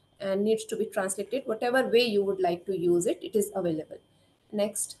such, and needs to be translated whatever way you would like to use it. It is available.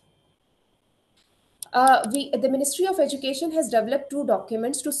 Next. The Ministry of Education has developed 2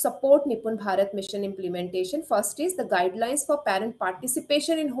 documents to support NIPUN Bharat mission implementation. First is the guidelines for parent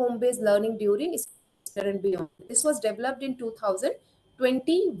participation in home-based learning during and beyond. This was developed in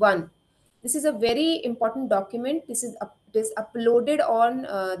 2021. This is a very important document. This is uploaded on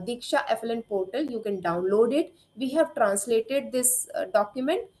Diksha FLN portal. You can download it. We have translated this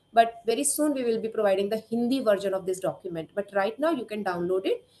document, but very soon we will be providing the Hindi version of this document. But right now you can download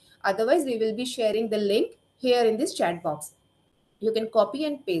it. Otherwise, we will be sharing the link here in this chat box. You can copy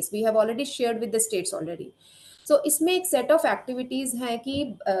and paste. We have already shared with the states already. So इसमें एक set of activities हैं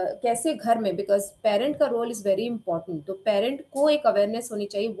कि कैसे घर में, because parent का role is very important, तो parent को एक अवेयरनेस होनी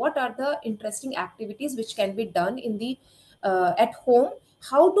चाहिए. What are the interesting activities which can be done in the at home,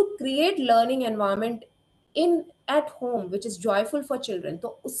 how to create learning environment in at home which is joyful for children.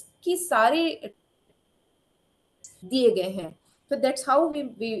 तो उसकी सारी दिए गए हैं. So that's how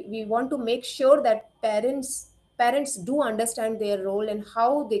we want to make sure that parents do understand their role and how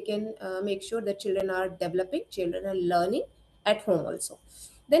they can make sure that children are developing, children are learning at home also.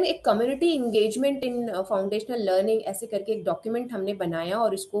 Then एक community engagement in foundational learning ऐसे करके एक document हमने बनाया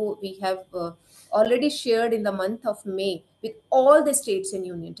और इसको we have already shared in the month of May with all the states and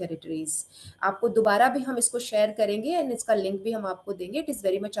union territories. आपको दोबारा भी हम इसको share करेंगे and इसका link भी हम आपको देंगे. It is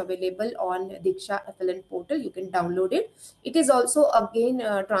very much available on Diksha FLN portal. You can download it. It is also again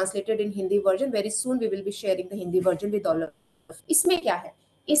translated in Hindi version. Very soon we will be sharing the Hindi version with all of you. इसमें क्या है?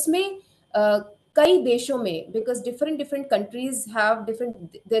 इसमें कई देशों में, because different countries have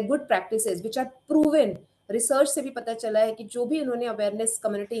different their good practices which are proven. Research से भी पता चला है कि जो भी उन्होंने awareness,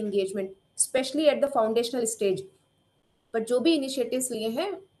 community engagement, specially at the foundational stage पर जो भी इनिशिएटिव्स लिए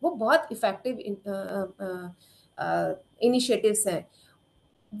हैं वो बहुत इफेक्टिव इनिशिएटिव्स हैं.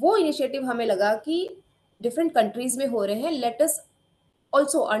 वो इनिशिएटिव हमें लगा कि डिफरेंट कंट्रीज में हो रहे हैं. Let us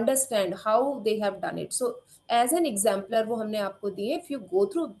also understand how they have done it. So as an exemplar वो हमने आपको दिए. If you go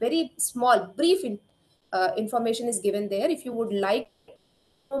through very small brief information is given there. If you would like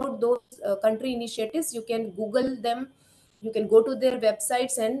those country initiatives, you can Google them, you can go to their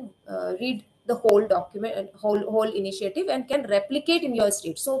websites and read the whole document and whole initiative and can replicate in your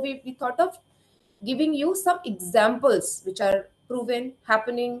state. So we thought of giving you some examples which are proven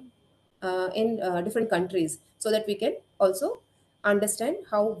happening in different countries, so that we can also understand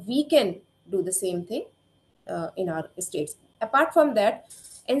how we can do the same thing in our states. Apart from that,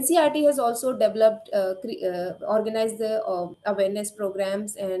 NCRT has also developed, organized the awareness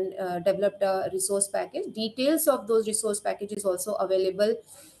programs and developed a resource package. Details of those resource packages also available.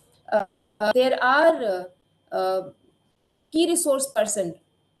 There are key resource person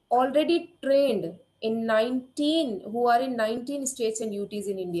already trained in 19, who are in 19 states and UTs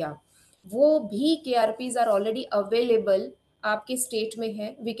in India. वो भी KRPs are already available आपके state में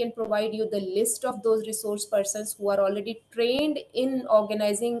है. We can provide you the list of those resource persons who are already trained in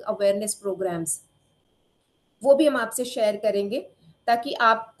organizing awareness programs. वो भी हम आपसे share करेंगे ताकि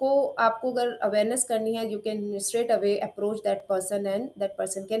आपको आपको अगर अवेयरनेस करनी है, you can straight away approach that person and that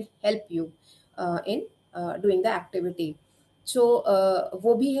person can help you in doing the activity. सो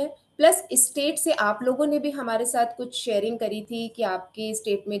वो भी है. प्लस स्टेट से आप लोगों ने भी हमारे साथ कुछ शेयरिंग करी थी कि आपके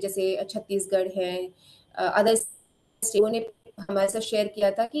स्टेट में जैसे छत्तीसगढ़ है, अदर स्टेटों ने हमारे साथ शेयर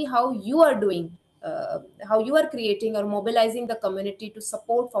किया था कि how you are doing, how you are creating or mobilizing the community to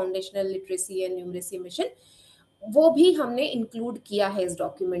support foundational literacy and numeracy mission. वो भी हमने इंक्लूड किया है इस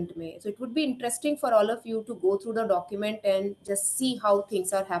डॉक्यूमेंट में. So it would be interesting for all of you to go through the document and just see how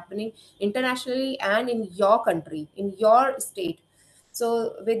things are happening internationally and in your country, in your state. So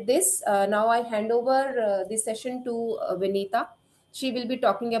with this, now I hand over this session to Vinita. She will be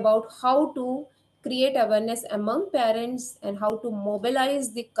talking about how to create awareness among parents and how to mobilize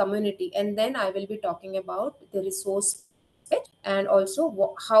the community. And then I will be talking about the resource and also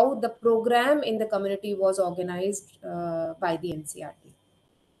how the program in the community was organized by the NCRT.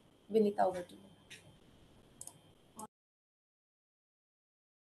 Vinita, over to you.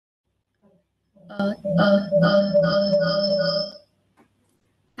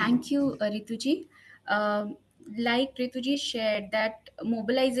 Thank you, Rituji. Like Rituji shared, that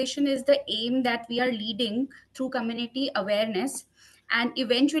mobilization is the aim that we are leading through community awareness. And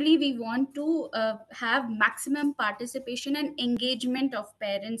eventually, we want to have maximum participation and engagement of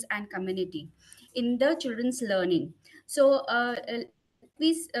parents and community in the children's learning. So,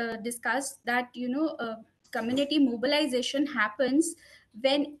 we discussed that, community mobilization happens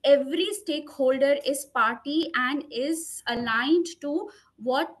when every stakeholder is party and is aligned to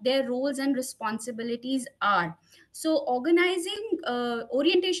what their roles and responsibilities are. So organizing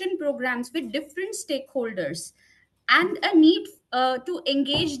orientation programs with different stakeholders and a need to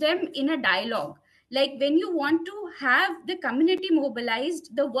engage them in a dialogue. Like when you want to have the community mobilized,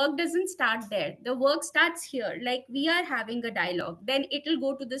 the work doesn't start there, the work starts here. Like we are having a dialogue, then it will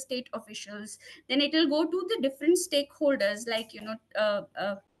go to the state officials, then it will go to the different stakeholders, like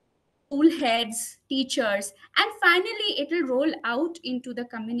school heads, teachers, and finally it will roll out into the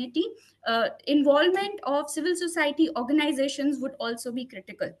community. Involvement of civil society organizations would also be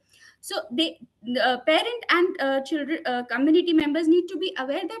critical. So parent and children community members need to be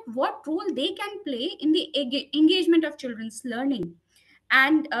aware that what role they can play in the engagement of children's learning.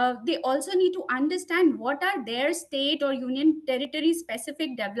 And they also need to understand what are their state or union territory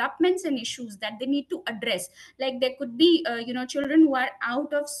specific developments and issues that they need to address. Like there could be children who are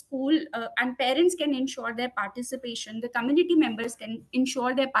out of school, and parents can ensure their participation, the community members can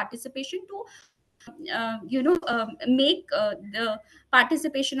ensure their participation to make the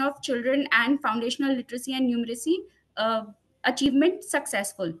participation of children and foundational literacy and numeracy achievement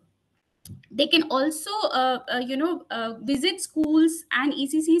successful. They can also visit schools and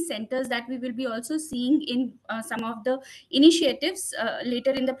ECC centers that we will be also seeing in some of the initiatives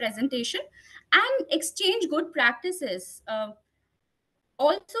later in the presentation, and exchange good practices.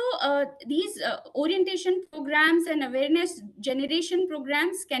 Also, these orientation programs and awareness generation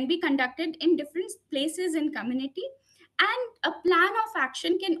programs can be conducted in different places in community, and a plan of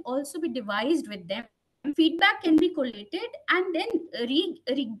action can also be devised with them. Feedback can be collated and then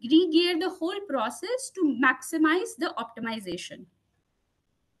re-gear the whole process to maximize the optimization.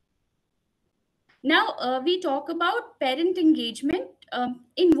 Now we talk about parent engagement.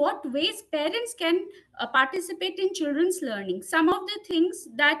 In what ways parents can participate in children's learning? Some of the things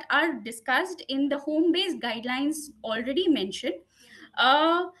that are discussed in the home-based guidelines already mentioned.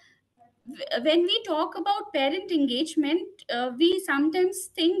 When we talk about parent engagement, we sometimes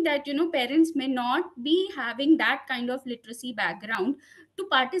think that parents may not be having that kind of literacy background to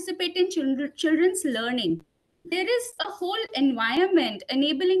participate in children's learning. There is a whole environment,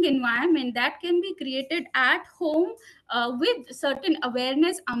 enabling environment, that can be created at home with certain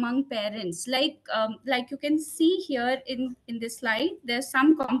awareness among parents. Like you can see here in this slide, there's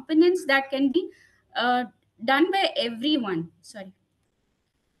some components that can be done by everyone. Sorry.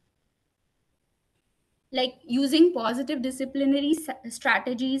 like using positive disciplinary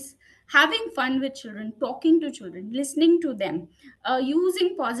strategies, having fun with children, talking to children, listening to them,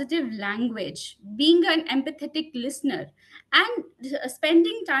 using positive language, being an empathetic listener, and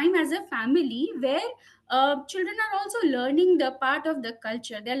spending time as a family where children are also learning the part of the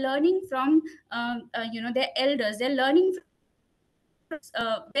culture. They're learning from their elders. They're learning from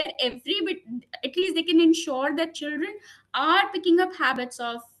where every bit, at least they can ensure that children are picking up habits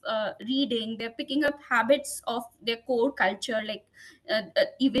of reading. They're picking up habits of their core culture, like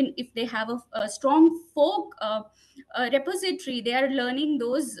even if they have a strong folk repository, they are learning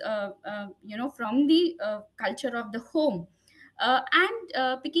those from the culture of the home.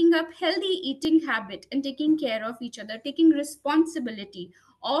 And picking up healthy eating habit and taking care of each other, taking responsibility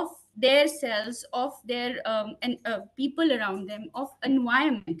of their selves, of their and people around them, of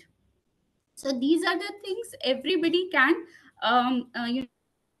environment. So these are the things everybody can have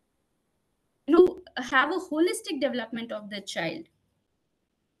a holistic development of the child.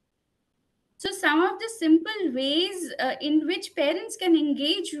 So some of the simple ways in which parents can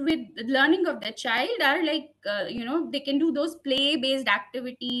engage with the learning of their child are like, they can do those play-based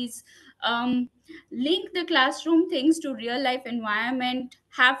activities, link the classroom things to real life environment,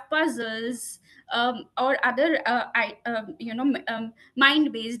 have puzzles, or other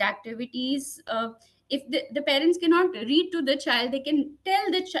mind-based activities. If the parents cannot read to the child, they can tell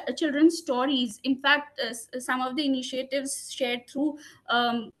the children stories. In fact, some of the initiatives shared through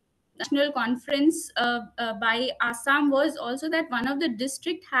national conference by Assam was also that one of the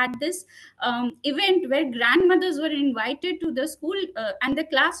district had this event where grandmothers were invited to the school and the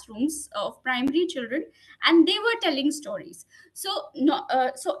classrooms of primary children, and they were telling stories. So no,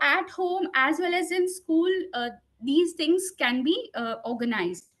 so at home as well as in school, these things can be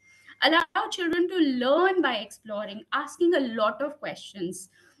organized. Allow children to learn by exploring, asking a lot of questions,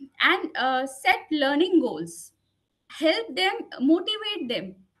 and set learning goals. Help them, motivate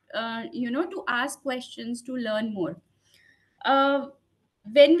them, to ask questions, to learn more. uh,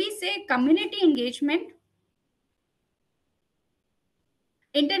 when we say community engagement,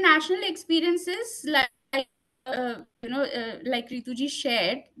 international experiences like Rituji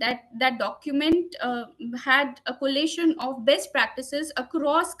shared, that document had a collation of best practices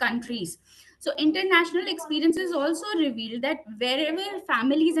across countries. So international experiences also revealed that wherever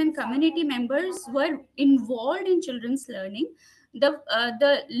families and community members were involved in children's learning, the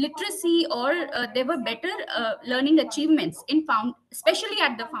literacy, or there were better learning achievements in found, especially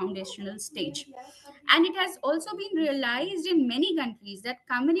at the foundational stage. And it has also been realized in many countries that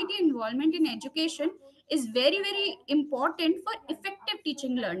community involvement in education is very, very important for effective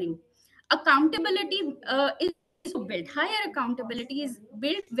teaching learning. Accountability is built, higher accountability is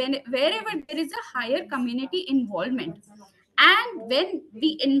built wherever there is a higher community involvement. And when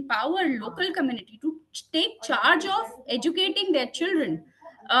we empower local community to take charge of educating their children,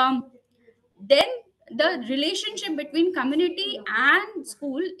 um, then the relationship between community and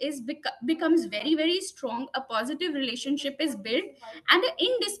school becomes very, very strong. A positive relationship is built, and an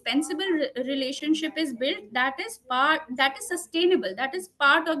indispensable relationship is built, that is sustainable, that is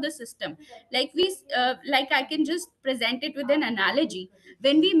part of the system. Like I can just present it with an analogy.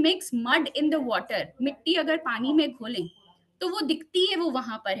 When we mix mud in the water, मिट्टी अगर पानी में घोलें तो वो दिखती है, वो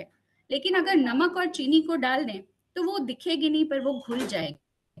वहां पर है, लेकिन अगर नमक और चीनी को डाल दें तो वो दिखेगी नहीं, पर वो घुल जाएगी.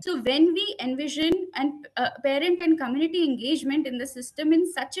 So when we envision and parent and community engagement in the system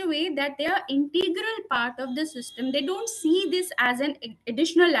in such a way that they are integral part of the system, they don't see this as an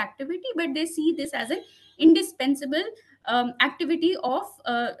additional activity, but they see this as an indispensable activity of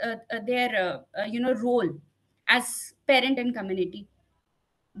their role as parent and community.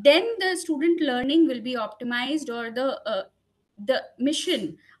 Then the student learning will be optimized, or the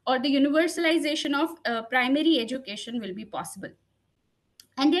mission or the universalization of primary education will be possible.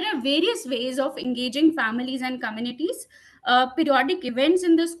 And there are various ways of engaging families and communities. Periodic events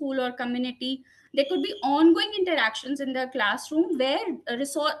in the school or community. There could be ongoing interactions in the classroom where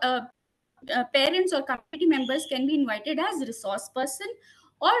parents or community members can be invited as resource person,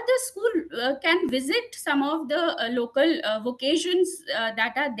 or the school can visit some of the local vocations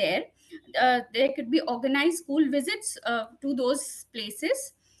that are there. There could be organized school visits to those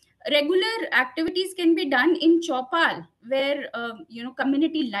places. Regular activities can be done in Chopal, where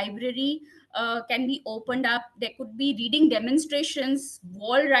community library can be opened up. There could be reading demonstrations,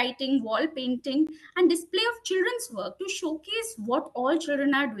 wall writing, wall painting, and display of children's work to showcase what all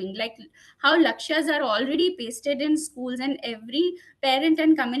children are doing, like how lakshyas are already pasted in schools, and every parent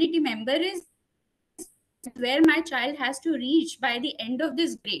and community member is where my child has to reach by the end of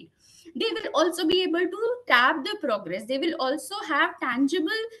this grade. They will also be able to tab the progress. They will also have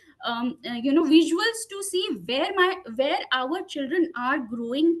tangible visuals to see where our children are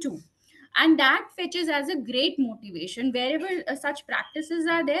growing to, and that fetches as a great motivation. Wherever such practices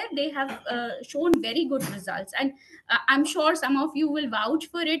are there, they have shown very good results, and I'm sure some of you will vouch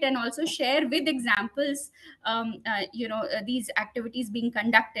for it and also share with examples these activities being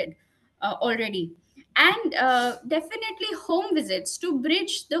conducted already. And definitely home visits to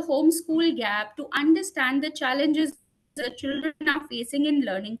bridge the homeschool gap, to understand the challenges children are facing in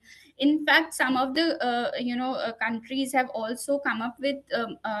learning. In fact, some of the countries have also come up with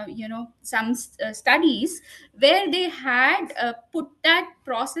some studies where they had put that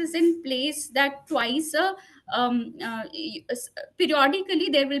process in place, that twice a periodically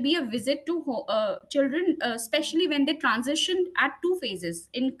there will be a visit to children, especially when they transition at two phases.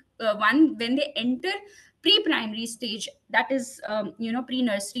 In one, when they enter pre-primary stage, that is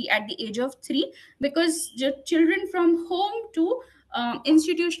pre-nursery at the age of 3, because children from home to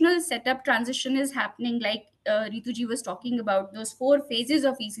institutional setup transition is happening, like Rituji was talking about those 4 phases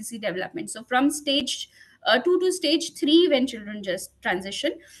of ECC development. So from stage 2 to stage 3, when children just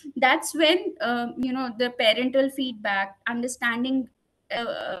transition, that's when the parental feedback, understanding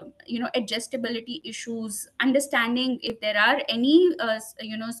adjustability issues, understanding if there are any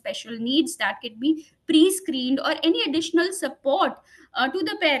special needs that could be pre-screened, or any additional support to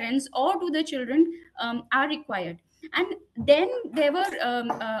the parents or to the children are required. And then there were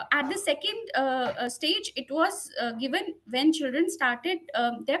at the second stage, it was given when children started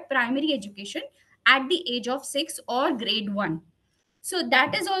their primary education at the age of 6 or grade 1. So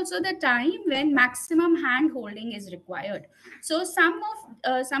that is also the time when maximum hand holding is required. So some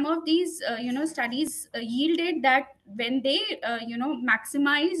of these studies yielded that when they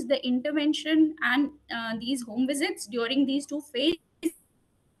maximize the intervention and these home visits during these 2 phases,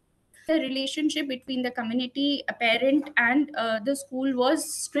 the relationship between the community, a parent, and the school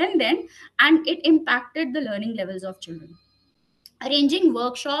was strengthened, and it impacted the learning levels of children. Arranging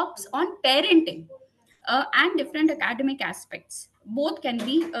workshops on parenting and different academic aspects, both can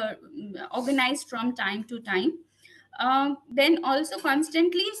be organized from time to time. Then also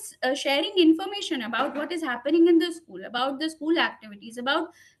constantly sharing information about what is happening in the school, about the school activities, about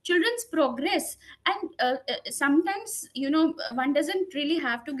children's progress. And sometimes one doesn't really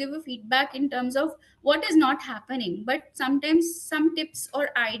have to give a feedback in terms of what is not happening, but sometimes some tips or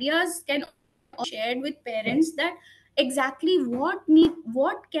ideas can also be shared with parents, that exactly what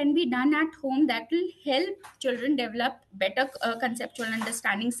can be done at home that will help children develop better conceptual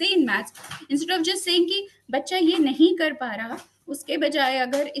understanding, say in maths. Instead of just saying कि बच्चा ये नहीं कर पा रहा, उसके बजाय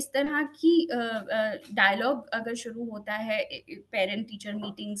अगर इस तरह की डायलॉग अगर शुरू होता है पेरेंट टीचर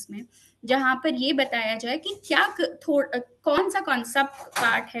मीटिंग्स में, जहाँ पर ये बताया जाए कि कौन सा कॉन्सेप्ट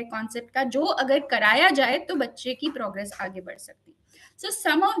पार्ट है कॉन्सेप्ट का, जो अगर कराया जाए तो बच्चे की प्रोग्रेस आगे बढ़ सकती. So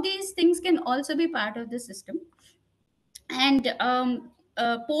some of these things can also be part of the system. And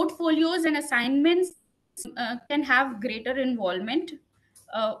portfolios and assignments can have greater involvement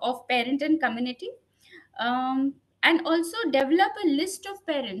of parent and community. And also develop a list of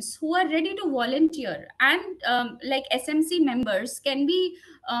parents who are ready to volunteer, and like SMC members can be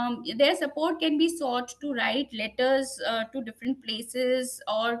their support can be sought to write letters to different places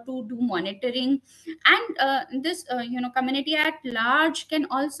or to do monitoring. And this community at large can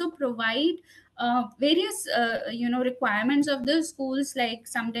also provide various requirements of the schools, like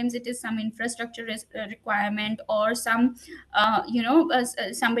sometimes it is some infrastructure requirement, or some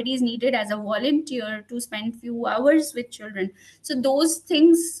somebody is needed as a volunteer to spend few hours with children. So those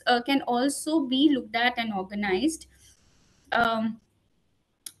things can also be looked at and organized.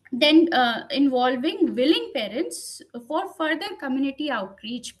 Then involving willing parents for further community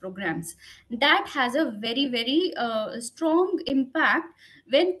outreach programs, that has a very very strong impact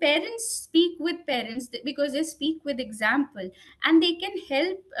when parents speak with parents, because they speak with example, and they can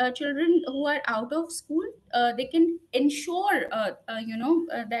help children who are out of school. They can ensure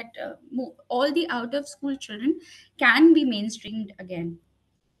that all the out of school children can be mainstreamed again.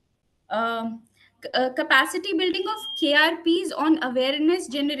 Capacity building of KRPs on awareness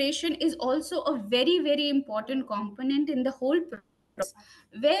generation is also a very, very important component in the whole process,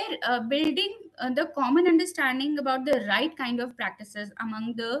 where building the common understanding about the right kind of practices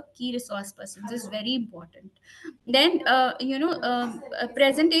among the key resource persons is very important. Then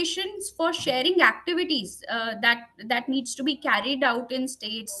presentations for sharing activities that needs to be carried out in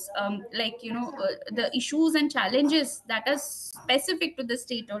states, like the issues and challenges that are specific to the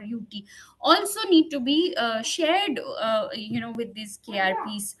state or UT, also need to be shared, with these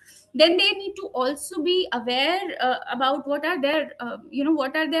KRPs. Then they need to also be aware about what are their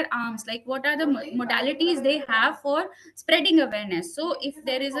what are their arms, like what are the modalities they have for spreading awareness. So if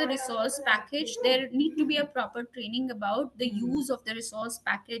there is a resource package, there need to be a proper training about the use of the resource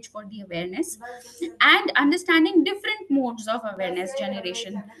package for the awareness, and understanding different modes of awareness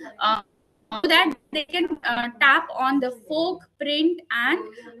generation, so that they can tap on the folk, print, and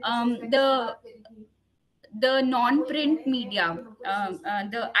the non-print media,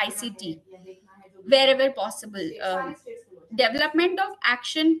 the ICT, wherever possible. Development of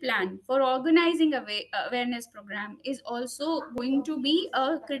action plan for organizing awareness program is also going to be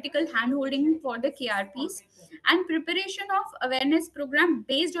a critical handholding for the KRPs, and preparation of awareness program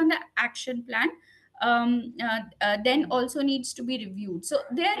based on the action plan then also needs to be reviewed. So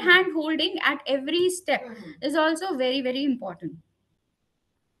their hand holding at every step is also very, very important.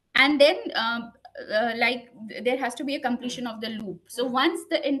 And then like there has to be a completion of the loop. So once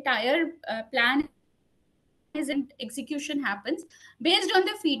the entire plan is in execution happens, based on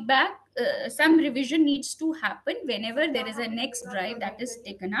the feedback, some revision needs to happen whenever there is a next drive that is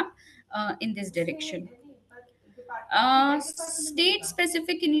taken up in this direction. State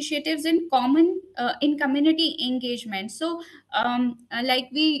specific initiatives in common in community engagement. So like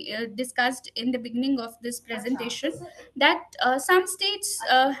we discussed in the beginning of this presentation, that some states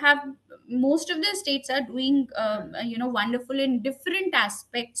have most of the states are doing wonderful in different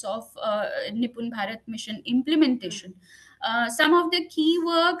aspects of Nipun Bharat mission implementation. Some of the key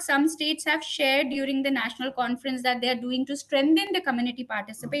work some states have shared during the national conference that they are doing to strengthen the community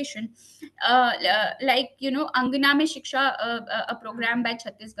participation, like Angana Mein Shiksha, a program by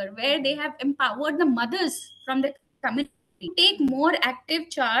Chhattisgarh, where they have empowered the mothers from the community to take more active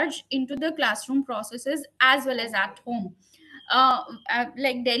charge into the classroom processes as well as at home.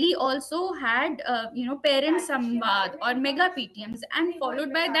 Like Delhi also had parent samvad or mega PTMs, and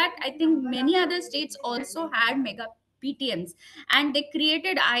followed by that I think many other states also had mega PTMs, and they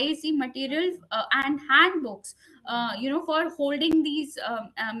created IAC material and handbooks for holding these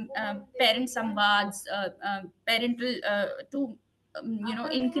parent samvads, parental to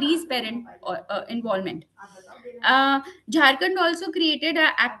increase parent involvement. Jharkhand also created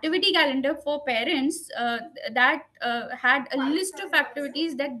an activity calendar for parents that had a list of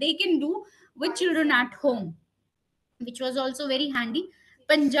activities that they can do with children at home, which was also very handy.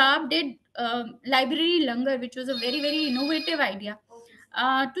 Punjab did library langar, which was a very, very innovative idea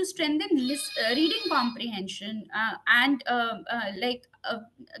to strengthen reading comprehension, and create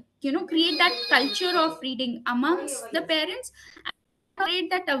that culture of reading amongst the parents, create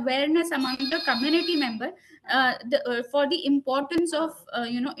that awareness among the community member for the importance of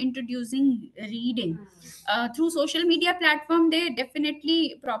introducing reading through social media platform. They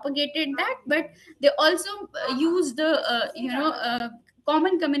definitely propagated that, but they also use the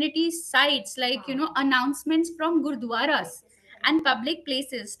common community sites, like announcements from gurdwaras and public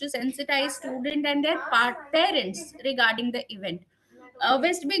places to sensitize student and their parents regarding the event.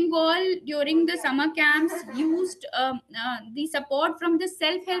 West Bengal during the summer camps used the support from the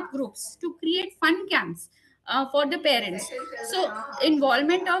self-help groups to create fun camps for the parents. So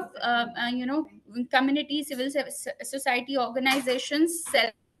involvement of community, society organizations,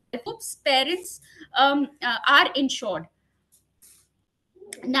 self groups, parents are ensured.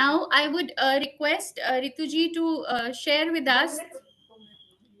 Now I would request Rituji to share with us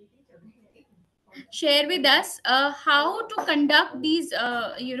how to conduct these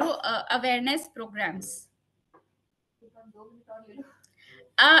awareness programs.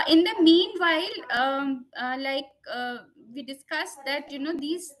 In the meanwhile, we discussed that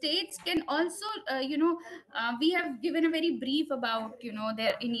these states can also we have given a very brief about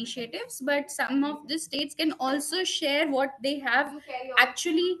their initiatives, but some of the states can also share what they have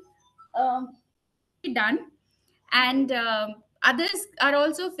actually um, done, and others are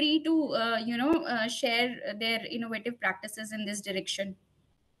also free to share their innovative practices in this direction.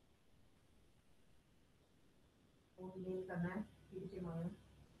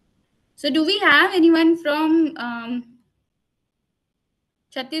 So do we have anyone from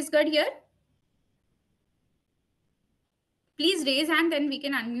Chhattisgarh here? Please raise hand, then we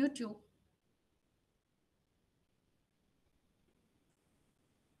can unmute you.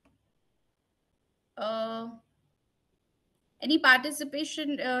 Any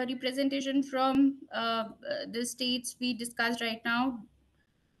participation, representation from the states we discussed right now?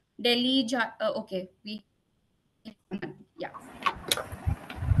 Delhi, okay, yeah.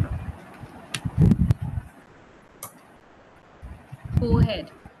 Go ahead.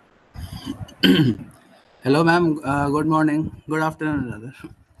 Hello, ma'am. Good morning. Good afternoon, rather.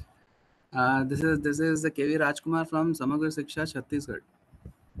 This is the KV Rajkumar from Samagra Shiksha, Chhattisgarh.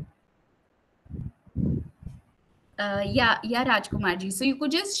 Yeah, Rajkumar ji. So you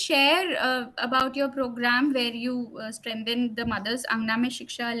could just share about your program where you strengthen the mothers Angna Mein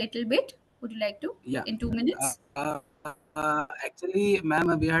Shiksha a little bit. Would you like to? Yeah. In 2 minutes. Actually,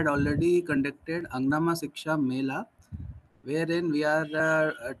 ma'am, we had already conducted Angnama Shiksha Mela, wherein we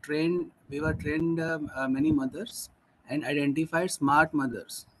were trained many mothers and identified smart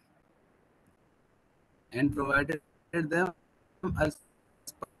mothers and provided them a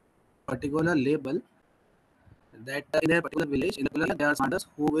particular label that in their particular village, in the particular they are smartest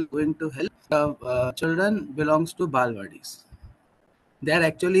who will going to help children belongs to Balwadis. They are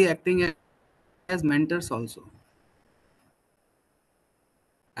actually acting as mentors also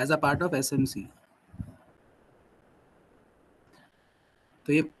as a part of SMC.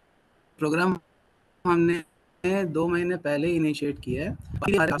 तो ये programme हमने 2 महीने पहले ही initiate किया है,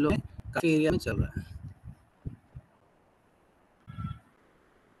 बाकी हमारे लोग काफी एरिया में चल रहा है.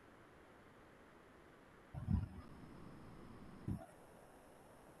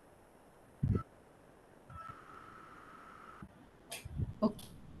 Okay.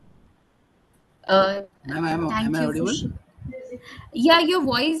 Ma'am, am Thank I you for. audible? Yeah, your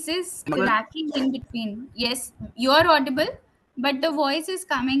voice is Am I audible? lacking in between. Yes, you are audible, but the voice is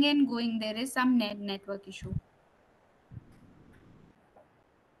coming and going. There is some network issue.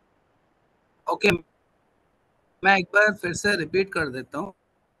 Okay, मैं एक बार फिर से repeat कर देता हूँ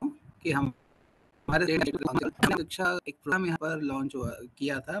कि हमारे शिक्षा एक प्रोग्राम यहाँ पर लॉन्च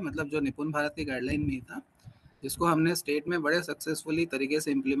किया था, मतलब जो निपुण भारत की गाइडलाइन में था, जिसको हमने स्टेट में बड़े सक्सेसफुली तरीके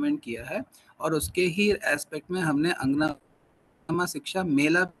से इम्प्लीमेंट किया है, और उसके ही एस्पेक्ट में हमने अंगनामा शिक्षा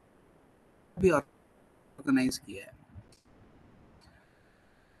मेला भी ऑर्गेनाइज किया है.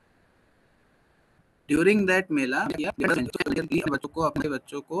 ड्यूरिंग दैट मेला अपने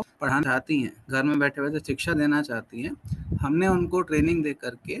बच्चों को पढ़ाना चाहती हैं, घर में बैठे बैठे शिक्षा देना चाहती हैं, हमने उनको ट्रेनिंग दे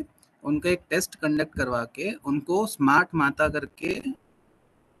करके उनका एक टेस्ट कंडक्ट करवा के उनको स्मार्ट माता करके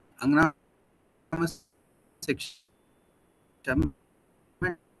अंगना शिक्षा में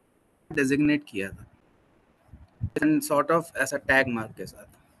डेजिग्नेट किया था, सॉर्ट ऑफ ऐसा टैग मार्क के साथ.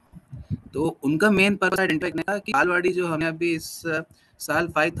 तो उनका मेन पर्पस आइडेंटिफाई करने का कि बालवाड़ी जो हमें अभी इस साल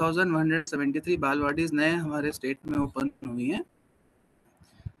 5173 बालवाड़ीज नए हमारे स्टेट में ओपन हुई हैं,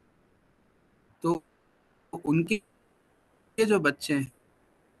 तो उनके जो बच्चे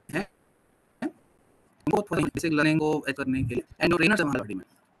हैं उनको थोड़ी बेसिक लर्निंग को करने के लिए एंड ट्रेनर्स बालवाड़ी में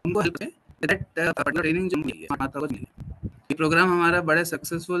उनको हेल्प करें दैट पर्टिकुलर ट्रेनिंग जो मिली है माता को मिली है. ये प्रोग्राम हमारा बड़े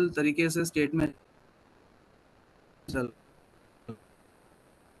सक्सेसफुल तरीके से स्टेट में चल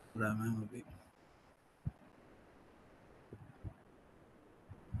रहा है अभी.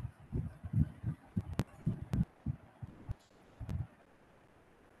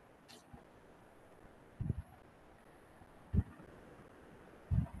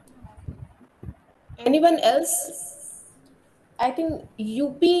 Anyone else? I think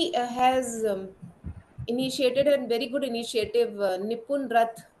UP has initiated a very good initiative, Nipun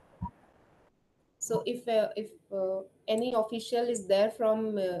Rath. So if any official is there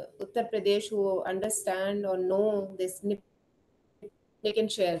from Uttar Pradesh who understand or know this, they can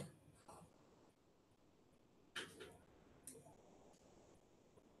share.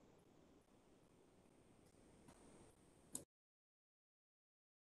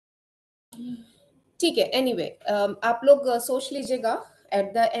 ठीक है. Anyway, आप लोग सोच लीजिएगा.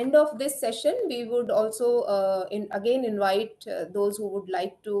 At the end of this session, we would also again invite those who would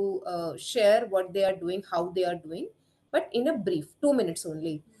like to share what they are doing, how they are doing, but in a brief, 2 minutes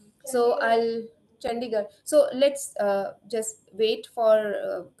only. So I'll Chandigarh. So let's just wait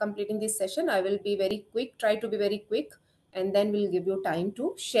for completing this session. I will be very quick, try to be very quick, and then we'll give you time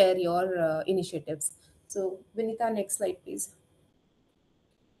to share your initiatives. So Vinita, next slide, please.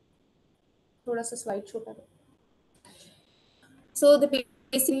 थोड़ा सा slide छोटा करो. So the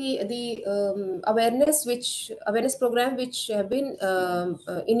basically the awareness program which have been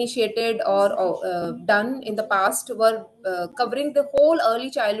initiated or done in the past were covering the whole early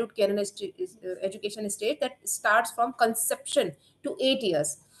childhood care and education stage that starts from conception to 8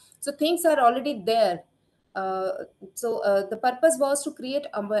 years. So things are already there. The purpose was to create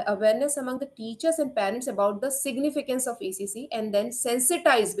awareness among the teachers and parents about the significance of ECC, and then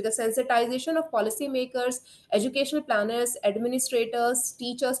sensitize, because sensitization of policymakers, educational planners, administrators,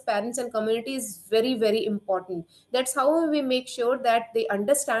 teachers, parents, and community is very, very important. That's how we make sure that they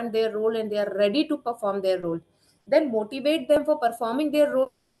understand their role and they are ready to perform their role. Then motivate them for performing their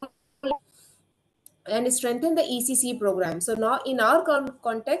role and strengthen the ECC program. So now in our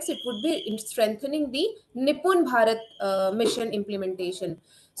context, it would be in strengthening the NIPUN Bharat mission implementation.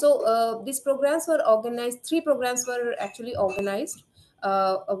 So these programs were organized. Three programs were actually organized.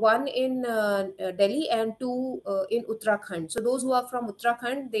 One in Delhi and two in Uttarakhand. So those who are from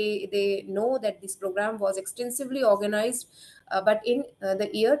Uttarakhand, they know that this program was extensively organized, but in the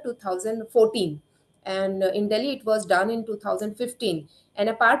year 2014, and in Delhi it was done in 2015. And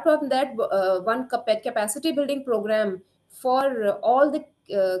apart from that, one capacity building program for all the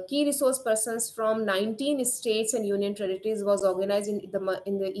key resource persons from 19 states and union territories was organized in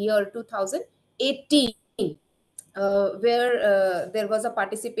the year 2018, where there was a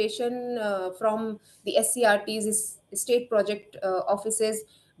participation from the SCRTs, state project offices,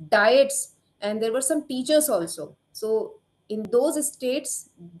 diets, and there were some teachers also. So in those states,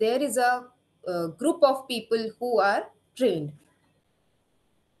 there is a group of people who are trained.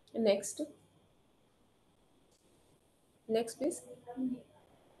 Next, next, please.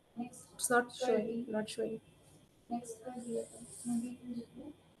 It's not showing. Not showing.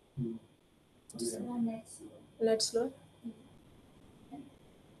 Net slow.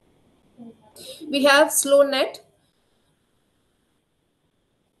 We have slow net.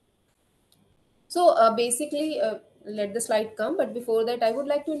 So basically, let the slide come. But before that, I would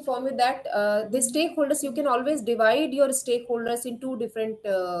like to inform you that the stakeholders, you can always divide your stakeholders into different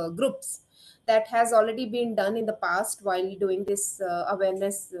groups. That has already been done in the past while doing this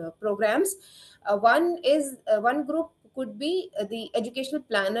awareness programs. One group could be the educational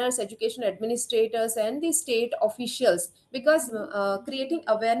planners, education administrators, and the state officials, because creating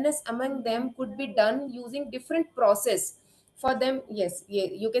awareness among them could be done using different process. For them, yes, yeah,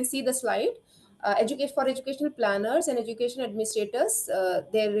 you can see the slide. Educate for educational planners and education administrators,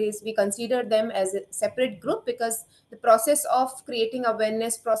 there is, we consider them as a separate group, because the process of creating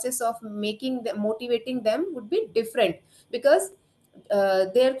awareness, process of making them, motivating them would be different, because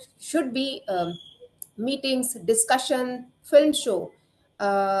there should be meetings, discussion, film show.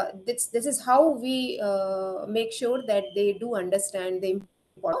 This is how we make sure that they do understand the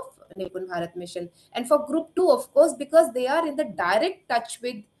importance of Nipun Bharat mission. And for group 2, of course, because they are in the direct touch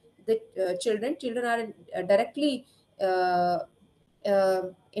with the children are directly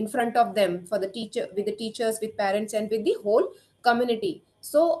in front of them, for the teacher, with the teachers, with parents, and with the whole community.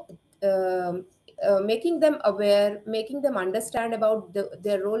 So making them aware, making them understand about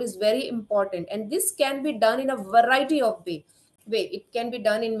their role is very important, and this can be done in a variety of way. It can be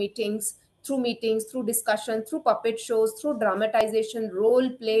done in meetings, through discussion, through puppet shows, through dramatization, role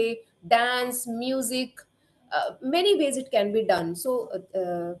play, dance, music. Many ways it can be done. So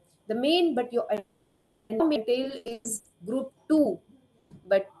the main, but your entail is group 2.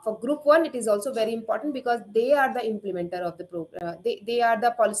 But for group 1, it is also very important, because they are the implementer of the program. They are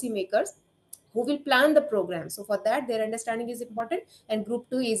the policy makers who will plan the program. So for that, their understanding is important, and group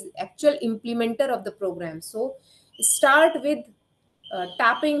 2 is actual implementer of the program. So start with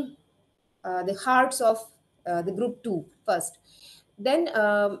tapping the hearts of the group 2 first. Then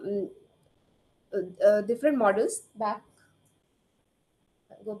different models, back,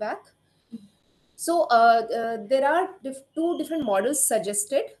 go back. So there are two different models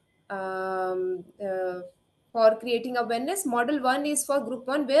suggested for creating awareness. Model 1 is for group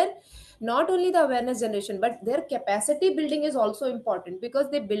 1, where not only the awareness generation, but their capacity building is also important, because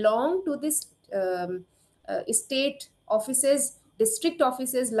they belong to this state offices, district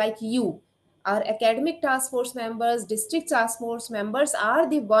offices, like you. Our academic task force members, district task force members are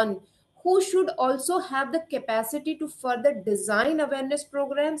the one who should also have the capacity to further design awareness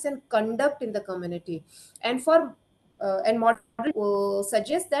programs and conduct in the community. And for and model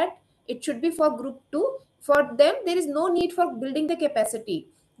suggests that it should be for group 2. For them, there is no need for building the capacity.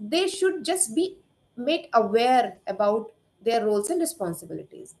 They should just be made aware about their roles and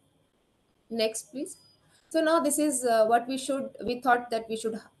responsibilities. Next, please. So now this is what we thought that we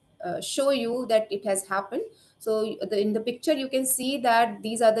should show you that it has happened. So in the picture, you can see that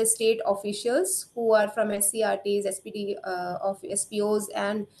these are the state officials who are from SCRTs, SPD, of SPOs,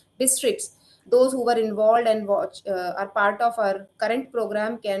 and districts. Those who were involved and are part of our current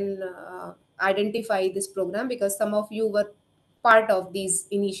program can identify this program, because some of you were part of these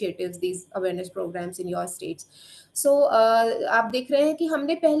initiatives, these awareness programs in your states. So आप देख रहे हैं कि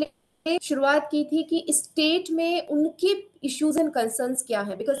हमने पहले शुरुआत की थी कि स्टेट में उनके इश्यूज एंड कंसर्न्स क्या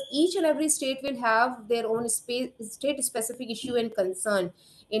हैं, because each and every state will have their own state specific issue and concern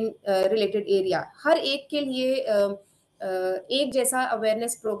in related area. हर एक के लिए एक जैसा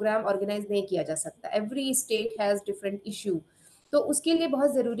अवेयरनेस प्रोग्राम ऑर्गेनाइज नहीं किया जा सकता. Every state has different issue. तो उसके लिए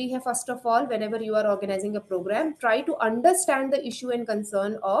बहुत ज़रूरी है, first of all, when ever you are organising a programme, try to understand the issue and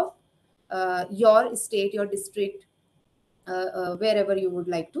concern of your state, your district, wherever you would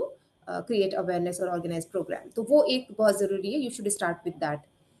like to create awareness or organize program. तो वो एक बहुत ज़रूरी है. You should start with that.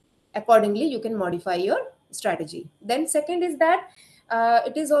 accordingly you can modify your strategy. Then second is that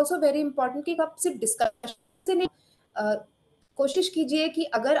it is also very important कि आप सिर्फ discussion से नहीं, कोशिश कीजिए कि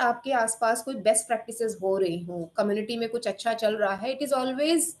अगर आपके आसपास कोई बेस्ट प्रैक्टिसेस हो रही हो, कम्युनिटी में कुछ अच्छा चल रहा है, it is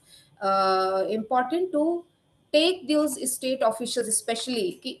always important to take those state officials specially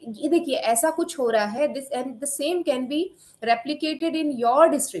कि ये देखिए ऐसा कुछ हो रहा है, this and the same can be replicated in your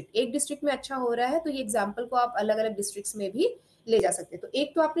district. एक डिस्ट्रिक्ट में अच्छा हो रहा है तो ये एग्जाम्पल को आप अलग अलग डिस्ट्रिक्ट्स में भी ले जा सकते हैं। तो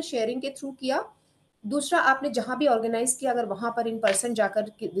एक तो आपने शेयरिंग के थ्रू किया, दूसरा आपने जहां भी ऑर्गेनाइज किया अगर वहां पर इन पर्सन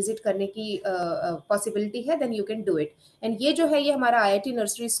जाकर विजिट करने की पॉसिबिलिटी है then you can do it. And ये जो है ये हमारा आईआईटी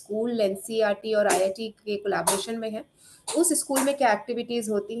नर्सरी स्कूल एनसीईआरटी और आईआईटी के कोलैबोरेशन में है। उस स्कूल में क्या एक्टिविटीज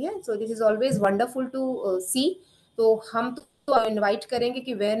होती हैं, so this is always wonderful to सी। तो हम तो इनवाइट करेंगे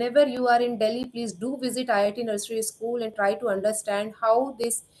कि when ever you are in Delhi please do visit IIT nursery school and try to understand how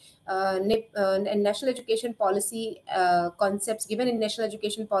this and national education policy concepts given in national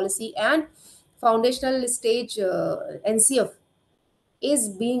education policy and foundational stage NCF is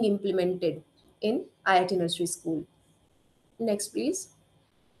being implemented in IIT Nursery School. Next, please.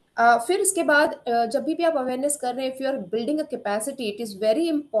 फिर इसके बाद जब भी आप awareness कर रहे हैं, if you are building a capacity, it is very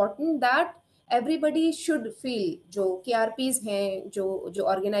important that everybody should feel, जो KRPs हैं, जो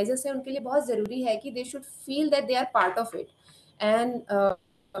ऑर्गेनाइजर्स हैं, उनके लिए बहुत ज़रूरी है कि they should feel that they are part of it. And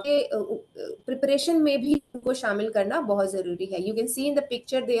preparation में भी उनको शामिल करना बहुत ज़रूरी है। You can see in the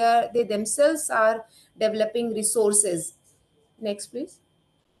picture they themselves are developing resources. Next please.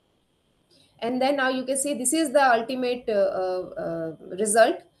 And then now you can see this is the ultimate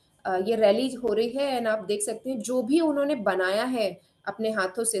result. ये rally हो रही है एंड आप देख सकते हैं जो भी उन्होंने बनाया है अपने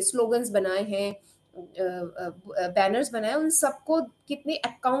हाथों से, स्लोगन्स बनाए हैं, बैनर्स बनाए, उन सबको कितनी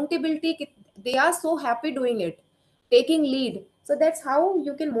accountability, they are so happy doing it, taking lead. So that's how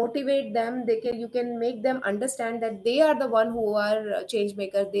you can motivate them. You can make them understand that they are the one who are change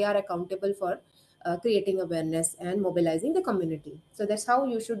makers. They are accountable for creating awareness and mobilizing the community. So that's how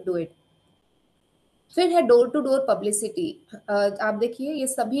you should do it. फिर है door to door publicity. आप देखिए ये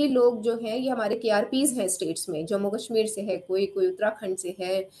सभी लोग जो हैं ये हमारे KRPs हैं स्टेट्स में, जम्मू कश्मीर से है, कोई उत्तराखंड से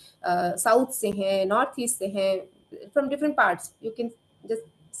है, साउथ से है, नॉर्थ ईस्ट से है, from different parts. You can just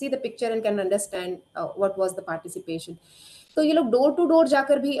see the picture and can understand what was the participation. तो ये लोग डोर टू डोर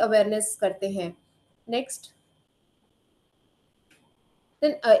जाकर भी अवेयरनेस करते हैं। नेक्स्ट।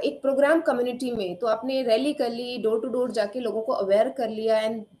 देन एक प्रोग्राम कम्युनिटी में, तो आपने रैली कर ली, डोर टू डोर जाके लोगों को अवेयर कर लिया,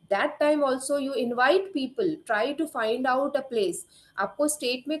 and that time also you invite people, try to find out a place. आपको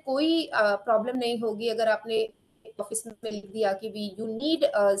स्टेट में कोई प्रॉब्लम नहीं होगी अगर आपने ऑफिस में लिख दिया कि वी यू नीड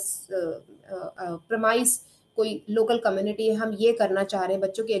प्रमाइस, कोई लोकल कम्युनिटी है, हम ये करना चाह रहे हैं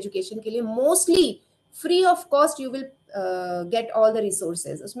बच्चों के एजुकेशन के लिए, mostly free of cost you will get all the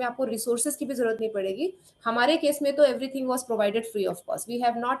resources. उसमें आपको रिसोर्सेज की भी जरूरत नहीं पड़ेगी। हमारे केस में तो everything was provided free of cost. We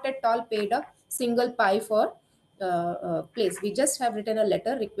have not at all paid a single pi for place. We just have written a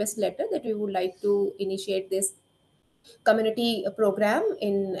letter, request letter, that we would like to initiate this community program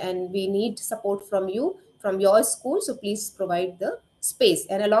and we need support from you, from your school, so please provide the space.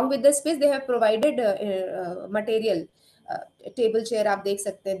 And along with the space they have provided material, table chair आप देख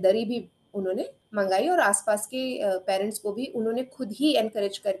सकते हैं, दरी भी उन्होंने मंगाई, और आसपास के पेरेंट्स को भी उन्होंने खुद ही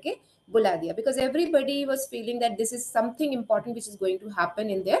एनकरेज करके बुला दिया, because everybody was feeling that this is something important which is going to happen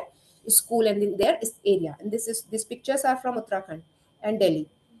in their school and in their area. And these pictures are from Uttarakhand and Delhi.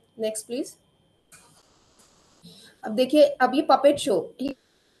 Next please. अब देखिए, अब ये puppet show,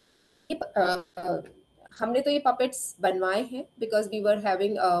 हमने तो ये puppets बनवाए हैं because we were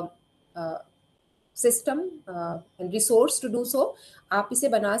having system and resource to do so. आप इसे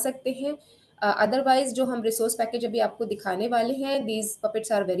बना सकते हैं। अदरवाइज जो हम रिसोर्स पैकेज अभी आपको दिखाने वाले हैं, these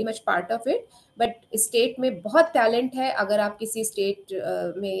puppets are very much part of it. But state में बहुत टैलेंट है, अगर आप किसी स्टेट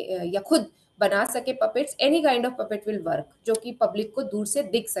में या खुद बना सके puppets, any kind of puppet will work, जो कि पब्लिक को दूर से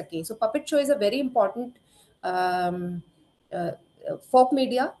दिख सके। सो puppet show is a very important folk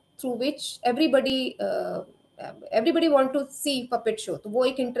media through which everybody want to see puppet show. तो वो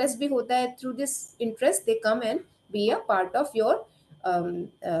एक interest भी होता है, through this interest they come and be a part of your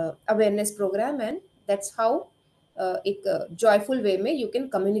awareness program, and that's how एक joyful way में you can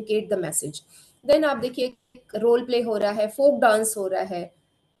communicate the message. Then आप देखिए role play हो रहा है, folk dance हो रहा है,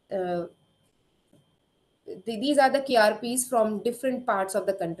 these are the KRPs from different parts of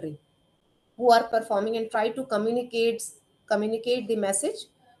the country who are performing and try to communicate the message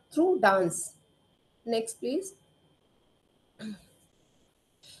through dance. Next please.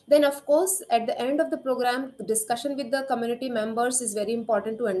 Then of course at the end of the program, discussion with the community members is very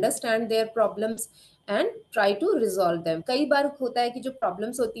important to understand their problems and try to resolve them. कई बार होता है कि जो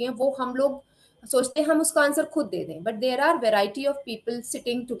problems होती हैं वो हम लोग सोचते हैं हम उसका आंसर खुद दे दें, but there are variety of people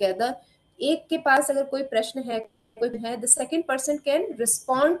sitting together. एक के पास अगर कोई प्रश्न है, कोई है, the second person can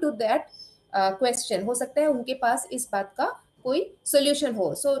respond to that question. हो सकता है उनके पास इस बात का कोई solution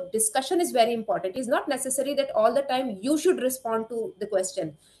हो. So discussion is very important. It is not necessary that all the time you should respond to the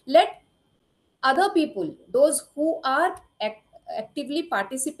question. Let other people, those who are actively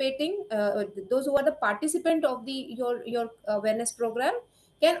participating, those who are the participant of the your awareness program,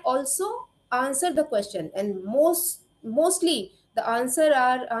 can also answer the question, and mostly the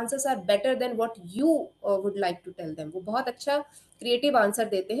answers are better than what you would like to tell them. वो बहुत अच्छा creative answer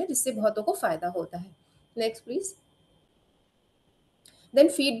देते हैं जिससे बहुतों को फायदा होता है. Next please. Then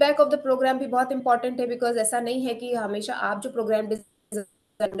feedback of the programme भी बहुत इंपॉर्टेंट है, बिकॉज ऐसा नहीं है कि हमेशा आप जो प्रोग्राम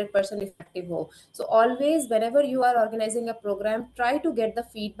 100% effective हो. So always whenever you are organizing a program, try to get the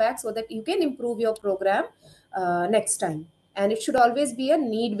feedback so that you can improve your program next time. And it should always be a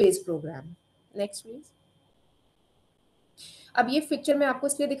need based program. Next please. अब ये picture मैं आपको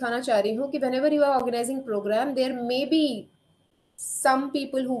इसलिए दिखाना चाह रही हूँ कि whenever you are organizing program, there may be some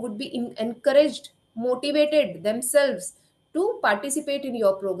people who would be encouraged, motivated themselves to participate in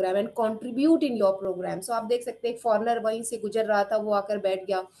your program and contribute in your program. So आप देख सकते हैं एक फॉरनर वहीं से गुजर रहा था, वो आकर बैठ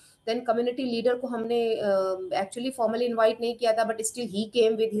गया. देन कम्युनिटी लीडर को हमने एक्चुअली फॉर्मली इनवाइट नहीं किया था, but still he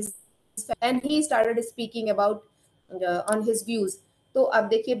came with his and he started speaking about on his views. तो अब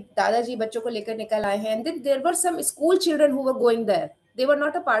देखिए दादाजी बच्चों को लेकर निकल आए हैं. And there were some school children who were going there. They were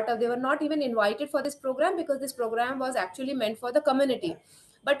not a part of, they were not even invited for this program because this program was actually meant for the community.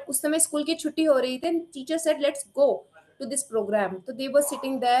 But उस समय school की छुट्टी हो रही थी, and teacher said let's go to this program. So they were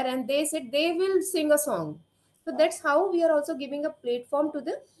sitting there and they said they will sing a song. So that's how we are also giving a platform to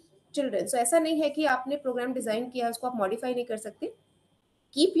the children. So ऐसा नहीं है कि आपने programme design किया उसको आप modify नहीं कर सकते.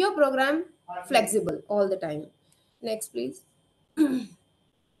 Keep your program flexible all the time. Next please.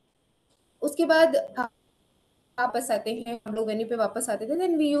 उसके बाद वापस आते हैं हम लोग वेन्यू पे वापस आते थे.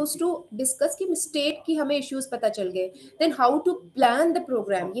 Then we use to discuss कि स्टेट की हमें इश्यूज पता चल गए. Then how to plan the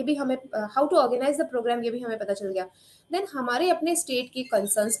programme, ये भी हमें how to organise the programme, ये भी हमें पता चल गया. देन हमारे अपने स्टेट की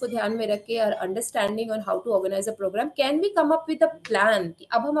कंसर्न्स को ध्यान में रख के और understanding on how to organise a programme can we come up with a plan कि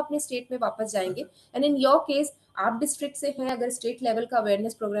अब हम अपने स्टेट में वापस जाएंगे. एंड इन योर केस आप डिस्ट्रिक्ट से हैं, अगर स्टेट लेवल का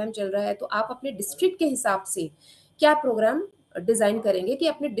अवेयरनेस प्रोग्राम चल रहा है तो आप अपने डिस्ट्रिक्ट के हिसाब से क्या प्रोग्राम डिजाइन करेंगे कि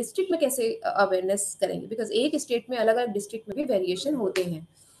अपने डिस्ट्रिक्ट में कैसे अवेयरनेस करेंगे, बिकॉज एक स्टेट में अलग अलग डिस्ट्रिक्ट में भी वेरिएशन होते हैं.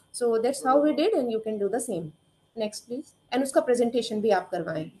 So that's how we did and you can do the same. Next please. And उसका प्रेजेंटेशन भी आप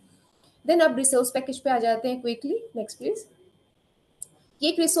करवाएं. देन अब रिसोर्स पैकेज पे आ जाते हैं क्विकली. Next please. ये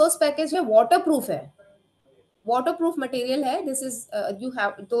एक रिसोर्स पैकेज है, वाटर प्रूफ है, waterproof material है. This is you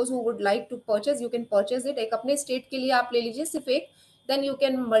have those who would like to purchase, you can purchase it. एक अपने स्टेट के लिए आप ले लीजिए सिर्फ एक, then you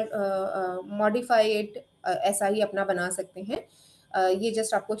can modify it, ऐसा ही अपना बना सकते हैं. ये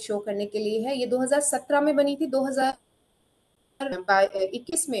जस्ट आपको शो करने के लिए है. ये 2017 में बनी थी,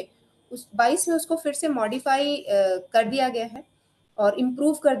 2021 में 22 में उसको फिर से मॉडिफाई कर दिया गया है और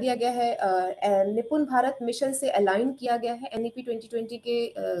इम्प्रूव कर दिया गया है. निपुण भारत मिशन से अलाइन किया गया है. NEP 2020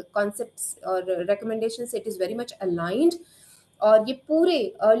 के कॉन्सेप्ट्स और रिकमेंडेशन से it is very much aligned. और ये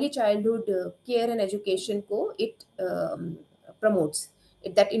पूरे early childhood care and education को it promotes.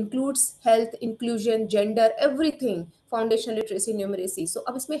 That includes health, inclusion, gender, everything, foundation literacy, numeracy. सो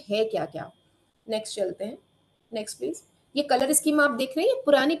अब इसमें है क्या क्या. नेक्स्ट चलते हैं. Next please. ये कलर स्कीम आप देख रहे हैं, ये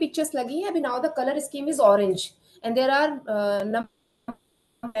पुरानी पिक्चर्स लगी हैं. अभी now the colour scheme is orange and there are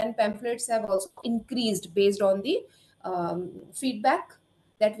and pamphlets have also increased based on the feedback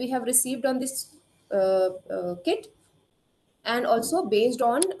that we have received on this kit, and also based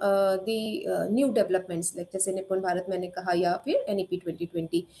on the new developments like जैसे निपुण भारत मैंने कहा या फिर NEP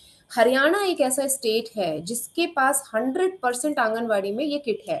 2020. Haryana एक ऐसा state है जिसके पास 100% आंगनवाड़ी में ये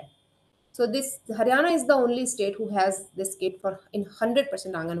किट है. So this Haryana is the only state who has this kit for in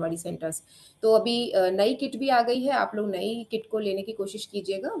 100% anganwadi centres. तो अभी नई किट भी आ गई है, आप लोग नई किट को लेने की कोशिश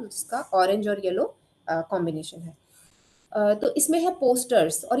कीजिएगा जिसका ऑरेंज और येलो कॉम्बिनेशन है. तो इसमें है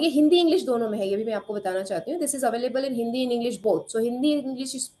पोस्टर्स और ये हिंदी इंग्लिश दोनों में है, ये भी मैं आपको बताना चाहती हूँ. This is available in Hindi and English both. So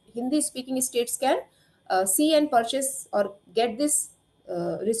Hindi speaking states can see and purchase और get this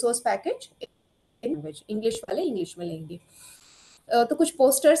resource package in language. English वाले इंग्लिश में लेंगे. तो कुछ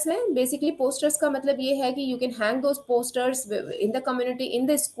पोस्टर्स हैं. बेसिकली पोस्टर्स का मतलब ये है कि you can hang those posters in the community, in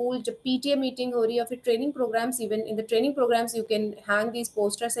the school. जब PTA मीटिंग हो रही है, फिर training programmes, even in the training programmes you can hang these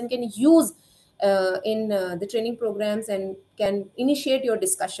posters and can use in the training programs and can initiate your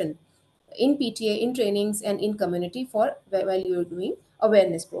discussion in PTA, in trainings and in community for while you are doing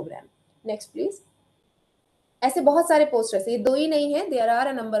awareness program. Next please. ऐसे बहुत सारे posters, ये दो ही नहीं है, there are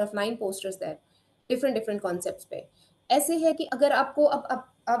a number of 9 posters that different concepts पे. ऐसे है कि अगर आपको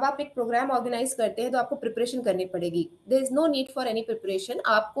अब आप एक प्रोग्राम ऑर्गेनाइज करते हैं तो आपको प्रिपरेशन करनी पड़ेगी. There is no need for any preparation.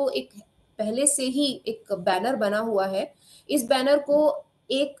 आपको एक पहले से ही एक बैनर बना हुआ है. इस बैनर को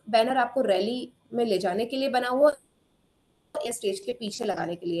एक बैनर आपको रैली में ले जाने के लिए बना हुआ स्टेज के पीछे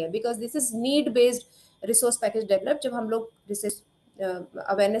लगाने के लिए, because this is need based resource package develop. जब हम लोग रिसोर्स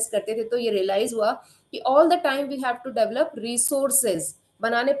अवेयरनेस करते थे तो ये रियलाइज हुआ कि all the time we have to develop resources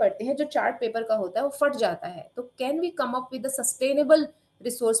बनाने पड़ते हैं. जो चार्ट पेपर का होता है वो फट जाता है. तो can we come up with sustainable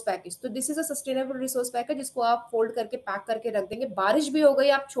resource package. तो this is a sustainable resource package जिसको आप फोल्ड करके पैक करके रख देंगे. बारिश भी हो गई,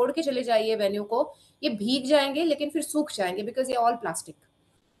 आप छोड़ के चले जाइए वेन्यू को, ये भीग जाएंगे लेकिन फिर सूख जाएंगे बिकॉज ये ऑल प्लास्टिक.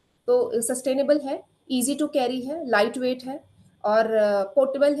 तो सस्टेनेबल है, इजी टू कैरी है, लाइट वेट है और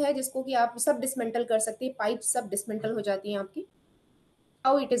पोर्टेबल है जिसको कि आप सब डिसमेंटल कर सकते हैं. पाइप सब डिसमेंटल हो जाती हैं आपकी.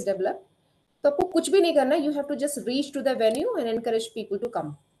 How it is develop. तो आपको कुछ भी नहीं करना, you have to just reach to the venue and encourage people to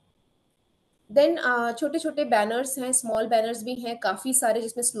come. Then छोटे छोटे बैनर्स हैं, स्मॉल बैनर्स भी हैं काफ़ी सारे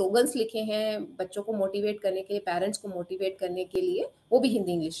जिसमें स्लोगन्स लिखे हैं बच्चों को मोटिवेट करने के लिए, पेरेंट्स को मोटिवेट करने के लिए. वो भी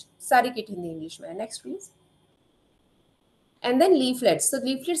हिंदी इंग्लिश, सारी किट हिंदी इंग्लिश में है. Next please. And then leaflets. So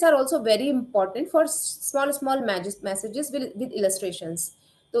leaflets are also very important for small messages with illustrations.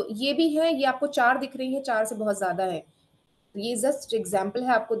 तो ये भी है, ये आपको 4 दिख रही हैं, 4 से बहुत ज़्यादा है. ये जस्ट एग्जाम्पल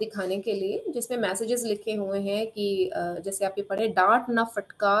है आपको दिखाने के लिए जिसमें मैसेजेस लिखे हुए हैं कि जैसे आप ये पढ़े, डांट ना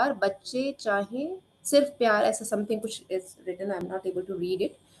फटकार बच्चे चाहे सिर्फ प्यार, ऐसा समथिंग कुछ is written. I am not able to read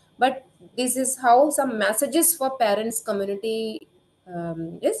it, but this is how some messages for parents community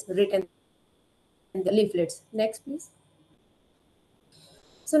is written in the leaflets. Next please.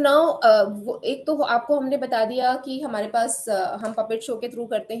 So now एक तो आपको हमने बता दिया कि हमारे पास हम पपेट शो के थ्रू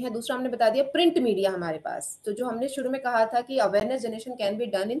करते हैं. दूसरा हमने बता दिया प्रिंट मीडिया हमारे पास. तो जो हमने शुरू में कहा था कि awareness generation can be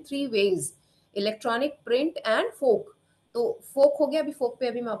done in 3 ways, electronic, print and folk. तो फोक हो गया, अभी फोक पे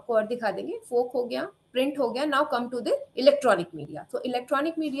अभी हम आपको और दिखा देंगे. फोक हो गया, प्रिंट हो गया. Now come to the electronic media. तो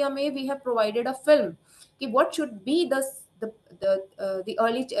इलेक्ट्रॉनिक मीडिया में we have provided a film कि what should be the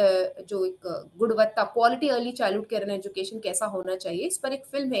early जो एक गुणवत्ता quality early childhood care and education कैसा होना चाहिए. इस पर एक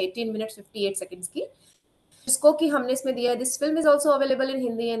फिल्म है 18 minutes 58 seconds की, जिसको कि हमने इसमें दिया है. This film is also available in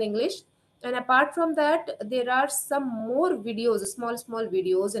Hindi and English. And apart from that there are some more videos, small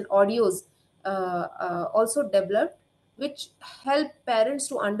videos and audios also developed which help parents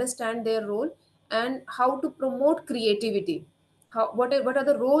to understand their role and how to promote creativity. What are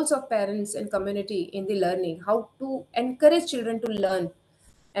the roles of parents and community in the learning, how to encourage children to learn.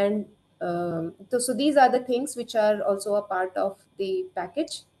 And so these are the things which are also a part of the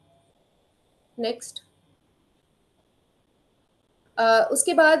package. Next.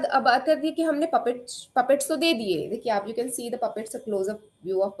 उसके बाद अब आता है कि हमने puppets तो दे दिए. देखिए आप, you can see the puppets, a close up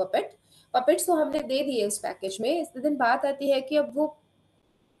view of puppets तो हमने दे दिए उस पैकेज में. इस दिन बात आती है कि अब वो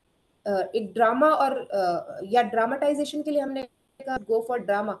एक ड्रामा और या ड्रामाटाइजेशन के लिए हमने कहा गो फॉर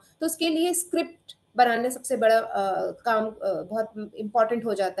ड्रामा. तो उसके लिए स्क्रिप्ट बनाने सबसे बड़ा काम बहुत इम्पोर्टेंट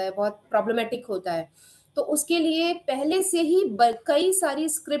हो जाता है, बहुत प्रॉब्लमेटिक होता है. तो उसके लिए पहले से ही कई सारी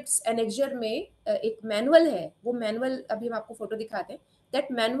स्क्रिप्ट्स एनेक्जर में एक मैनुअल है. वो मैनुअल अभी हम आपको फोटो दिखाते हैं.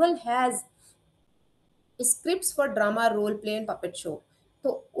 That manual has scripts for drama, role play and puppet show.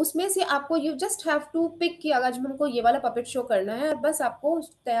 तो उसमें से आपको you just have to pick कि अगर हमको ये वाला पपेट शो करना है, बस आपको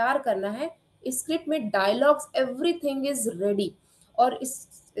तैयार करना है. स्क्रिप्ट में डायलॉग्स, एवरीथिंग इज रेडी. और इस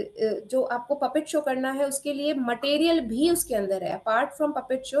जो आपको पपेट शो करना है उसके लिए मटेरियल भी उसके अंदर है. Apart from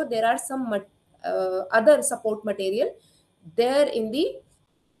puppet show there are some other support material there in दी.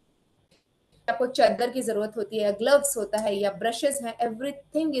 आपको चादर की जरूरत होती है, ग्लव्स होता है या ब्रशेस हैं,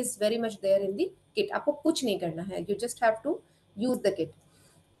 everything is very much there in the kit. आपको कुछ नहीं करना है, you just have to use the kit.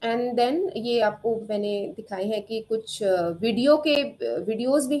 And then ये आपको मैंने दिखाई है कि कुछ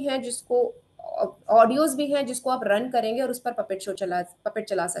वीडियोस भी हैं जिसको, ऑडियोज भी हैं जिसको आप रन करेंगे और उस पर पपेट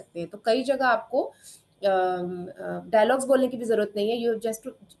चला सकते हैं. तो कई जगह आपको डायलॉग्स बोलने की भी जरूरत नहीं है. You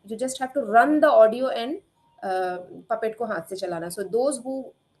just have to run the audio and puppet को हाथ से चलाना. So those who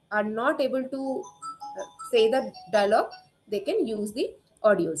are not able to say the dialogue, they can use the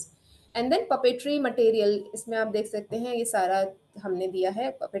audios. And then puppetry material, इसमें आप देख सकते हैं ये सारा हमने दिया है.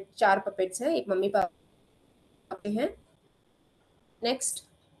 4 पपेट्स हैं, एक मम्मी पापा हैं. Next.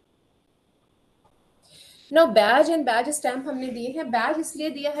 Now Baij and Baij stamp हमने दिए हैं. बैज इसलिए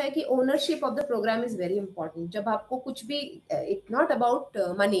दिया है कि ownership of the programme is very important. जब आपको कुछ भी, it's not about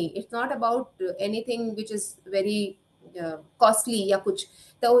money, it's not about anything which is very costly या कुछ.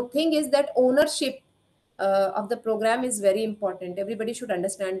 The thing is that ownership of the program is very important. Everybody should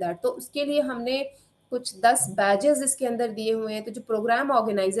understand that. तो उसके लिए हमने कुछ 10 बैजेस इसके अंदर दिए हुए हैं. तो जो प्रोग्राम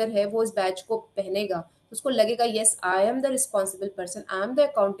ऑर्गेनाइजर है वो इस बैच को पहनेगा. उसको लगेगा yes, I am the responsible person, I am the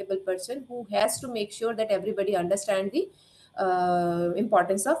accountable person who has to make sure that everybody understand the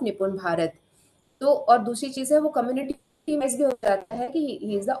importance of निपुण भारत. तो और दूसरी चीज़ है वो कम्युनिटी वाइज भी हो जाता है कि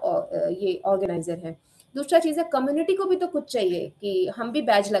ही इज द ये ऑर्गेनाइजर है. दूसरा चीज़ है कम्युनिटी को भी तो कुछ चाहिए कि हम भी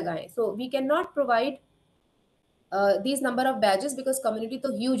बैज लगाएं. So we can not provide these number of badges because community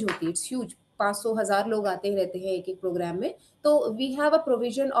तो ह्यूज होती है. It's huge. 500,000 लोग आते ही रहते हैं एक एक प्रोग्राम में. तो we have a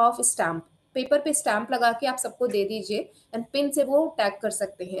provision of stamp. Paper पे स्टैम्प लगा के आप सबको दे दीजिए एंड पिन से वो टैग कर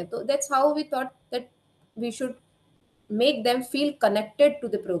सकते हैं. तो that's how we thought that we should make them feel connected to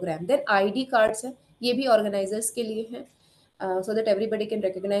the program. Then ID cards है, ये भी organizers के लिए हैं, so that everybody can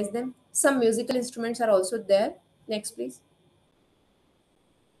recognize them. Some musical instruments are also there. Next please.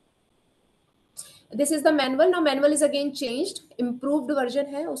 This is the manual. Now manual is again changed, improved version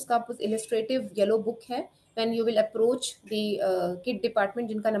है उसका. illustrative yellow book है. When you will approach the kid department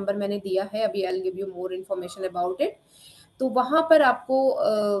जिनका number मैंने दिया है अभी, I'll give you more information about it. तो वहाँ पर आपको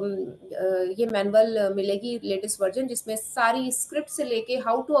ये मैनुअल मिलेगी लेटेस्ट वर्जन जिसमें सारी स्क्रिप्ट से लेके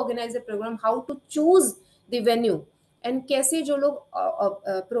how to organise the programme, how to choose the venue and कैसे जो लोग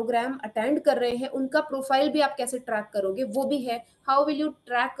प्रोग्राम अटेंड कर रहे हैं उनका प्रोफाइल भी आप कैसे ट्रैक करोगे वो भी है. How will you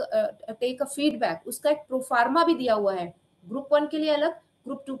track take a feedback, उसका एक प्रोफार्मा भी दिया हुआ है. ग्रुप 1 के लिए अलग,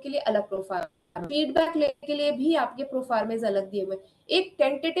 ग्रुप 2 के लिए अलग प्रोफार्मा. फीडबैक लेने के लिए भी आपके प्रोफार्मेज अलग दिए हुए. एक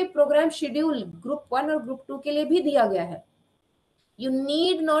टेंटेटिव प्रोग्राम शेड्यूल ग्रुप 1 और ग्रुप 2 के लिए भी दिया गया है. You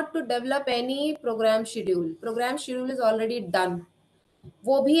need not to develop any program schedule. Program schedule is already done.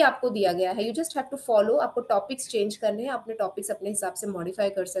 वो भी आपको दिया गया है. You just have to follow. आपको टॉपिक्स चेंज करने हैं, अपने टॉपिक्स अपने हिसाब से मॉडिफाई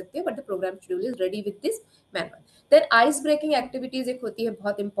कर सकते हैं, but the programme schedule is ready with this manual. Then ice breaking activities एक होती है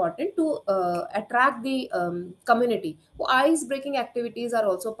बहुत important to attract the community. वो ice breaking activities are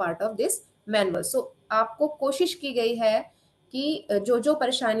also part of this manual. सो आपको कोशिश की गई है कि जो जो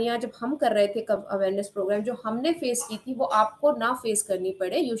परेशानियां जब हम कर रहे थे अवेयरनेस प्रोग्राम जो हमने फेस की थी वो आपको ना फेस करनी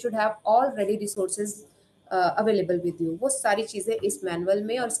पड़े. You should have already resources available with you. वो सारी चीजें इस मैनुअल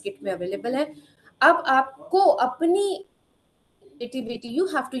में और स्किट में अवेलेबल है. अब आपको अपनी creativity, you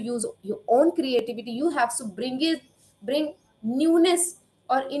have to use your own creativity, you have to bring newness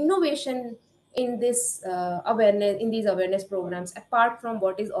or innovation in this awareness, in these awareness programs apart from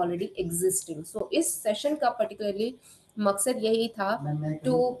what is already existing. So इस session का particularly मकसद यही था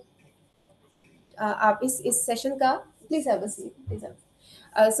to आप इस session का please have a seat, please have.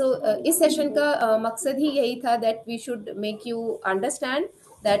 इस session का मकसद ही यही था that we should make you understand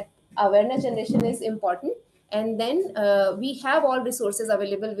that awareness generation is important and then we have all resources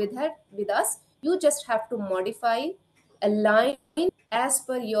available with us. You just have to modify, align as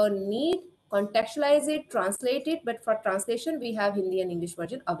per your need, contextualize it, translate it. But for translation we have Hindi and English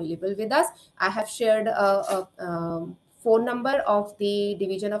version available with us. I have shared a phone number of the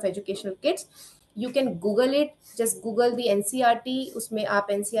Division of Educational Kids. You can google it, just google the NCERT. उसमें आप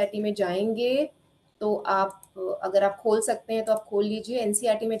NCERT में जाएंगे तो आप अगर आप खोल सकते हैं तो आप खोल लीजिए.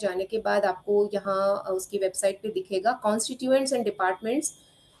 NCERT में जाने के बाद आपको यहाँ उसकी वेबसाइट पे दिखेगा कॉन्स्टिट्यूएंट्स एंड डिपार्टमेंट्स,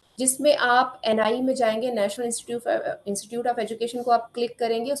 जिसमें आप NI में जाएंगे, नेशनल इंस्टीट्यूट ऑफ एजुकेशन को आप क्लिक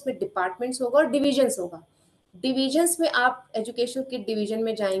करेंगे, उसमें डिपार्टमेंट्स होगा और डिविजन्स होगा. डिविजन्स में आप एजुकेशन के डिवीजन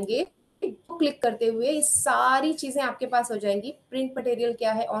में जाएंगे, क्लिक करते हुए ये सारी चीजें आपके पास हो जाएंगी. प्रिंट मटेरियल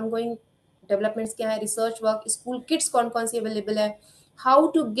क्या है, ऑनगोइंग डेवलपमेंट्स क्या है, रिसर्च वर्क, स्कूल किट्स कौन कौन सी अवेलेबल है, हाउ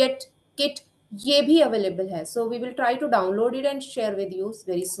टू गेट किट ये भी अवेलेबल है. So we will try to download it and share with you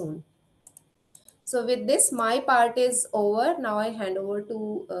very soon. So with this, my part is over. Now I hand over to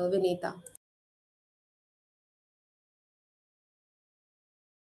Vinita.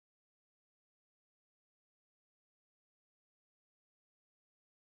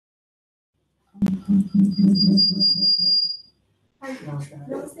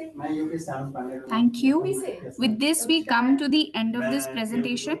 Thank you. With this, we come to the end of this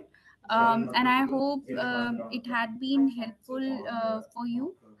presentation. And I hope it had been helpful for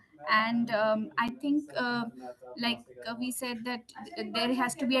you. And I think, like we said, that there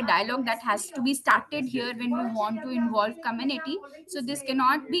has to be a dialogue that has to be started here when we want to involve community. So this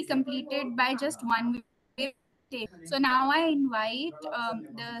cannot be completed by just one way. So now I invite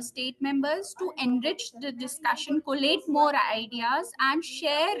the state members to enrich the discussion, collate more ideas, and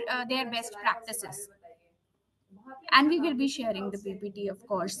share their best practices. And we will be sharing the PPT, of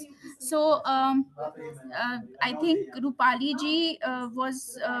course. So I think Rupali ji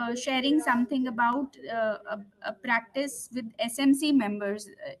was sharing something about a practice with SMC members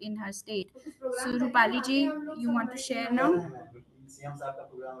in her state. So Rupali ji, you want to share now? CM साहब का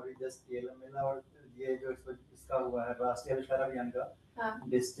programme अभी just KLM में था और ये जो इसका हुआ है राष्ट्रीय आविष्कार अभियान का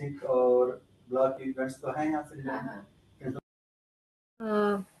डिस्ट्रिक्ट और ब्लॉक इवेंट्स तो हैं यहाँ से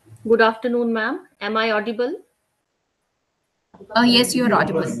Good afternoon, ma'am. Am I audible? Yes, you are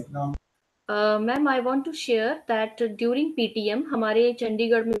audible. Ma'am, I want to share that during PTM, हमारे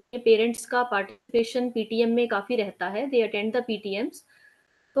चंडीगढ़ में पेरेंट्स का पार्टिसिपेशन PTM में काफ़ी रहता है. They attend the PTMs.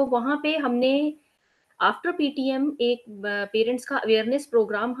 तो वहाँ पे हमने आफ्टर पीटीएम एक पेरेंट्स का अवेयरनेस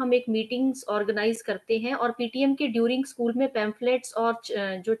प्रोग्राम, हम एक मीटिंग्स ऑर्गेनाइज करते हैं और पीटीएम के ड्यूरिंग स्कूल में पैम्फलेट्स और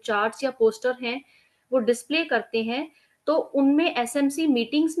जो चार्ट्स या पोस्टर हैं वो डिस्प्ले करते हैं. तो उनमें एसएमसी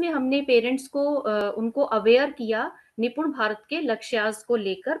मीटिंग्स में हमने पेरेंट्स को उनको अवेयर किया निपुण भारत के लक्ष्यास को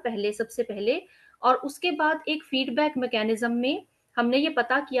लेकर सबसे पहले. और उसके बाद एक फीडबैक मैकेनिज्म में हमने ये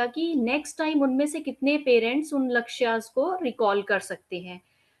पता किया कि नेक्स्ट टाइम उनमें से कितने पेरेंट्स उन लक्ष्यास को रिकॉल कर सकते हैं.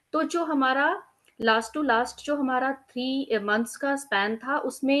 तो जो हमारा लास्ट टू लास्ट जो हमारा 3 मंथ्स का स्पैन था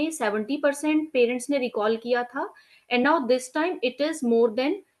उसमें 70% पेरेंट्स ने रिकॉल किया था. And now this time it is more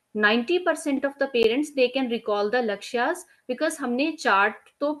than 90% of the parents they can recall the लक्ष्यास, because हमने चार्ट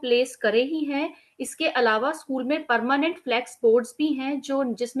तो प्लेस करे ही हैं. इसके अलावा स्कूल में परमानेंट फ्लैक्स बोर्ड्स भी हैं जो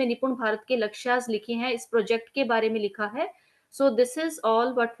जिसमें निपुण भारत के लक्ष्यास लिखे हैं, इस प्रोजेक्ट के बारे में लिखा है. So this is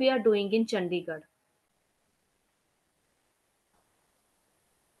all what we are doing in Chandigarh.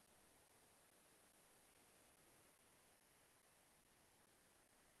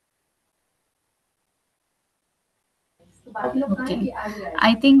 Okay.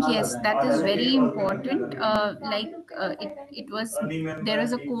 I think yes, that is very important. There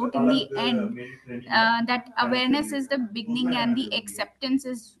was a quote in the end that awareness is the beginning and the acceptance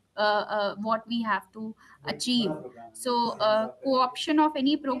is what we have to achieve. So co-option of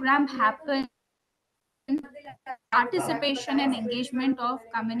any program happens, participation and engagement of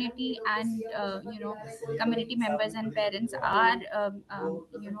community and community members and parents are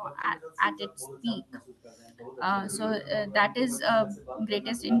at its peak. That is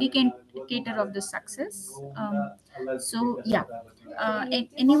greatest indicator of the success. So yeah,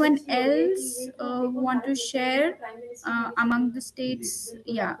 anyone else who want to share among the states?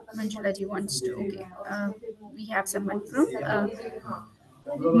 Yeah, Manjula ji wants to. Okay, we have someone from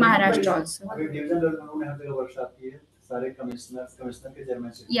Maharashtra also.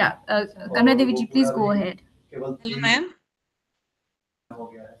 Yeah, Kamla Devi ji, please go ahead. Hello, ma'am.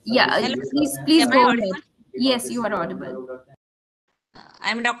 Yeah, Hello. please Am I go audible? ahead. Yes, you are audible.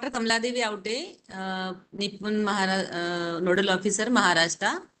 I am Dr. Kamla Devi Aute, निपुण nodal officer Maharashtra.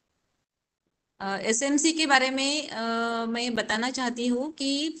 SMC के बारे में मैं बताना चाहती हूँ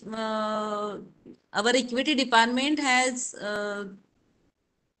कि our equity department has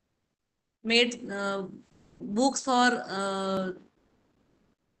made books for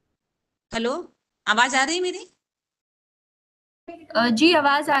hello, आवाज आ रही है मेरी? जी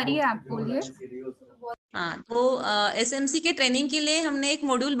आवाज आ रही है, आप बोलिए. हाँ, तो एसएमसी के ट्रेनिंग के लिए हमने एक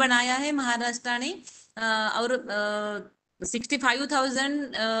मॉड्यूल बनाया है महाराष्ट्र ने, और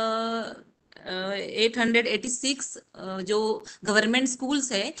 65,886 जो गवर्नमेंट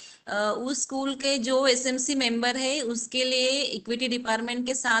स्कूल्स है, उस स्कूल के जो एसएमसी मेंबर है उसके लिए इक्विटी डिपार्टमेंट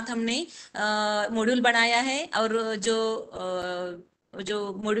के साथ हमने मॉड्यूल बनाया है. और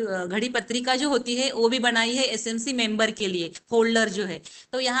जो घड़ी पत्रिका जो होती है वो भी बनाई है एसएमसी मेंबर के लिए, फोल्डर जो है.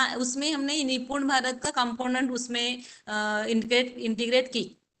 तो यहाँ उसमें हमने निपुण भारत का कंपोनेंट उसमें इंटीग्रेट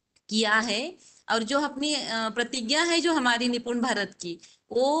किया है. और जो अपनी प्रतिज्ञा है जो हमारी निपुण भारत की,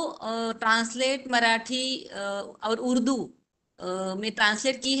 वो ट्रांसलेट मराठी और उर्दू में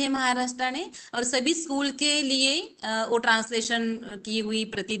ट्रांसलेट की है महाराष्ट्र ने, और सभी स्कूल के लिए वो ट्रांसलेशन की हुई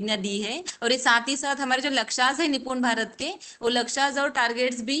प्रतिज्ञा दी है. और ये साथ ही साथ हमारे जो लक्ष्यास है निपुण भारत के, वो लक्ष्यास और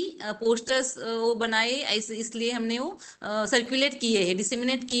टारगेट्स भी पोस्टर्स वो बनाए, इसलिए हमने वो सर्कुलेट किए हैं,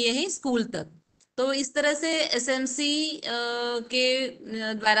 डिसेमिनेट किए हैं स्कूल तक. तो इस तरह से एसएमसी के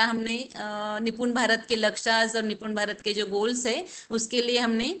द्वारा हमने निपुण भारत के लक्ष्यास और निपुण भारत के जो गोल्स है उसके लिए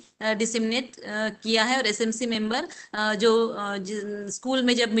हमने डिसेमिनेट किया है. और एसएमसी मेंबर जो स्कूल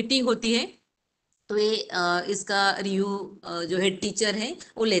में जब मीटिंग होती है तो ये इसका रिव्यू जो हेड टीचर है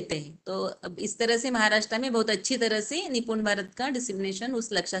वो लेते हैं. तो अब इस तरह से महाराष्ट्र में बहुत अच्छी तरह से निपुण भारत का डिसेमिनेशन उस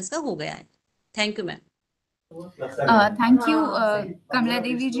लक्ष्यास का हो गया है. Thank you ma'am. Thank you, Kamla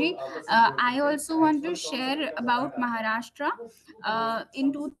Devi ji. I also want to share about Maharashtra.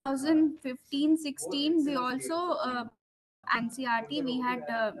 In 2015-16, we also NCRT we had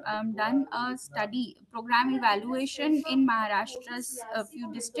done a study program evaluation in Maharashtra's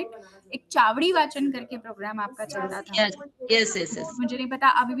few district. एक चावड़ी वाचन करके programme आपका चल रहा था. yes. मुझे नहीं पता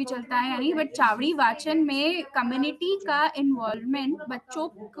अभी भी चलता है या नहीं, बट चावड़ी वाचन में कम्युनिटी का इन्वॉल्वमेंट, बच्चों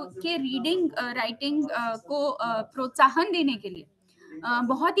के रीडिंग राइटिंग को प्रोत्साहन देने के लिए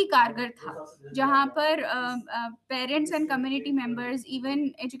बहुत ही कारगर था, जहाँ पर parents and community members,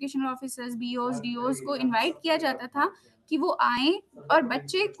 even educational officers, बीओस, DOs को इनवाइट किया जाता था कि वो आए और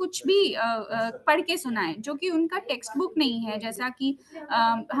बच्चे कुछ भी पढ़ के सुनाएं, जो कि उनका टेक्स्ट बुक नहीं है। जैसा कि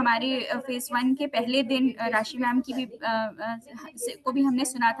हमारे फेज 1 के पहले दिन राशि मैम की भी को भी हमने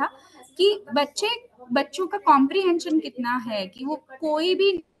सुना था कि बच्चों का कॉम्प्रिहेंशन कितना है, कि वो कोई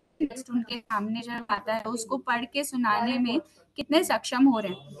भी टेक्स्ट उनके सामने जब आता है उसको पढ़ के सुनाने में कितने सक्षम हो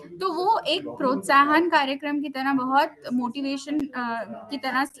रहे हैं। तो वो एक प्रोत्साहन कार्यक्रम की तरह, बहुत मोटिवेशन की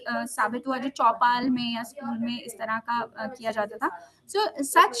तरह साबित हुआ, जो चौपाल में या स्कूल में इस तरह का किया जाता था। So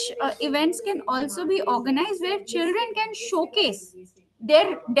such events can also be organized where children can showcase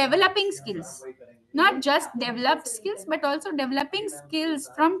their developing skills, not just developed skills but also developing skills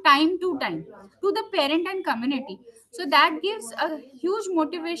from time to time to the parent and community. So that gives a huge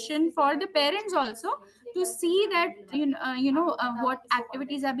motivation for the parents also to see that what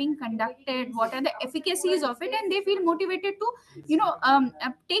activities are being conducted, what are the efficacies of it, and they feel motivated to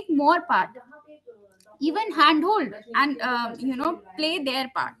take more part, even handhold and play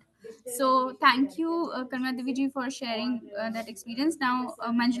their part. So thank you, Karma Devi ji, for sharing that experience. Now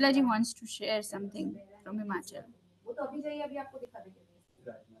Manjula ji wants to share something from Himachal.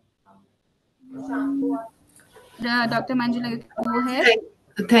 Dr. Manjula, you can go ahead.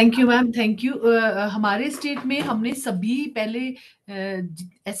 Thank you ma'am, thank you. हमारे state में हमने सभी पहले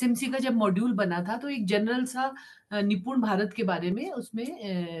SMC का जब module बना था तो एक जनरल सा निपुण भारत के बारे में उसमें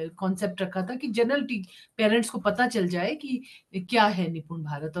कॉन्सेप्ट रखा था कि जनरल पेरेंट्स को पता चल जाए कि क्या है निपुण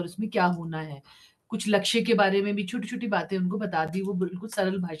भारत और उसमें क्या होना है। कुछ लक्ष्य के बारे में भी छोटी छोटी बातें उनको बता दी, वो बिल्कुल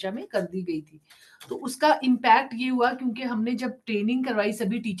सरल भाषा में कर दी गई थी। तो उसका इम्पैक्ट ये हुआ क्योंकि हमने जब ट्रेनिंग करवाई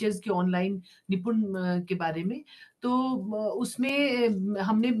सभी टीचर्स की ऑनलाइन निपुण के बारे में, तो उसमें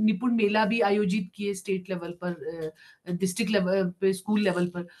हमने निपुण मेला भी आयोजित किए स्टेट लेवल पर, डिस्ट्रिक्ट लेवल पे, स्कूल लेवल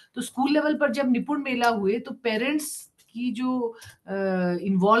पर। तो स्कूल लेवल पर जब निपुण मेला हुए तो पेरेंट्स की जो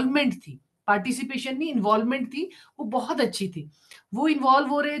इन्वॉल्वमेंट थी, पार्टिसिपेशन नहीं इन्वॉल्वमेंट थी, वो बहुत अच्छी थी। वो इन्वॉल्व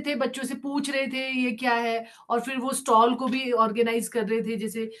हो रहे थे, बच्चों से पूछ रहे थे ये क्या है, और फिर वो स्टॉल को भी ऑर्गेनाइज कर रहे थे।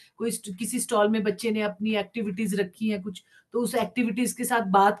 जैसे कोई किसी स्टॉल में बच्चे ने अपनी एक्टिविटीज रखी है कुछ, तो उस एक्टिविटीज के साथ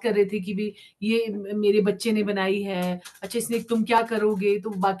बात कर रहे थे कि भी ये मेरे बच्चे ने बनाई है, अच्छा इसने तुम क्या करोगे, तो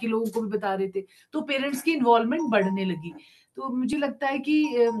बाकी लोगों को भी बता रहे थे। तो पेरेंट्स की इन्वॉल्वमेंट बढ़ने लगी। तो मुझे लगता है कि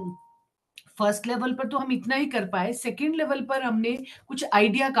फर्स्ट लेवल पर तो हम इतना ही कर पाए। सेकंड लेवल पर हमने कुछ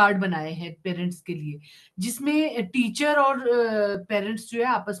आइडिया कार्ड बनाए हैं पेरेंट्स के लिए, जिसमें टीचर और पेरेंट्स जो है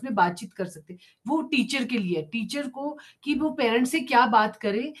आपस में बातचीत कर सकते हैं। वो टीचर के लिए, टीचर को कि वो पेरेंट्स से क्या बात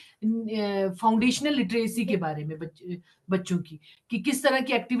करे फाउंडेशनल लिटरेसी के बारे में, बच्चों की कि किस तरह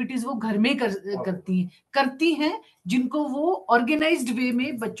की एक्टिविटीज वो घर में करती हैं जिनको वो ऑर्गेनाइज्ड वे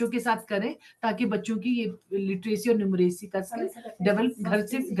में बच्चों के साथ करें, ताकि बच्चों की ये लिटरेसी और न्यूमरेसी का स्किल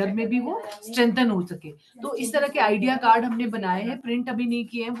डेवलप घर में भी वो स्ट्रेंथन हो सके। तो इस तरह के आइडिया कार्ड हमने बनाए हैं, प्रिंट अभी नहीं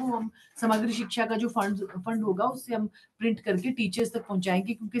किए हैं, वो हम समग्र शिक्षा का जो फंड होगा उससे हम प्रिंट करके टीचर्स तक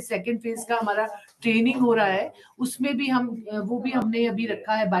पहुंचाएंगे, क्योंकि सेकेंड फेज का हमारा ट्रेनिंग हो रहा है, उसमें भी वो भी हमने अभी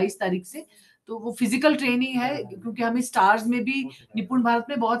रखा है 22 तारीख से। तो वो फिजिकल ट्रेनिंग है, क्योंकि हमें स्टार्स में भी निपुण भारत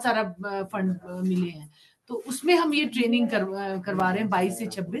में बहुत सारा फंड मिले हैं, तो उसमें हम ये ट्रेनिंग करवा रहे हैं 22 से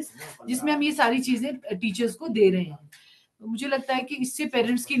 26, जिसमें हम ये सारी चीजें टीचर्स को दे रहे हैं। तो मुझे लगता है कि इससे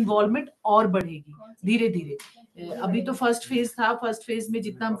पेरेंट्स की इन्वॉल्वमेंट और बढ़ेगी धीरे धीरे। अभी तो फर्स्ट फेज था, फर्स्ट फेज में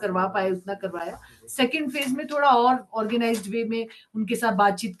जितना हम करवा पाए उतना करवाया। सेकंड फेज में थोड़ा और ऑर्गेनाइज्ड वे में उनके साथ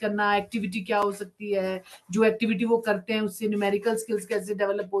बातचीत करना, एक्टिविटी क्या हो सकती है, जो एक्टिविटी वो करते हैं उससे न्यूमेरिकल स्किल्स कैसे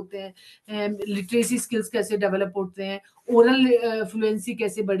डेवलप होते हैं, लिटरेसी स्किल्स कैसे डेवलप होते हैं, ओरल फ्लुएंसी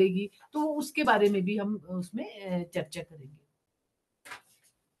कैसे बढ़ेगी, तो उसके बारे में भी हम उसमें चर्चा करेंगे।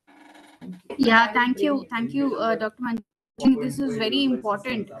 Yeah, thank you, Dr. Manju. This is very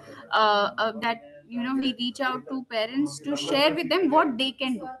important that we reach out to parents to share with them what they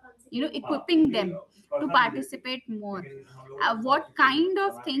can do, equipping them to participate more. What kind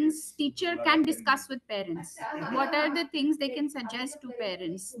of things teacher can discuss with parents, what are the things they can suggest to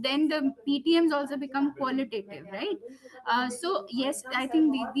parents, then the PTMs also become qualitative, right? So yes, I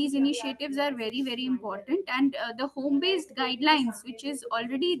think these initiatives are very, very important, and the home based guidelines which is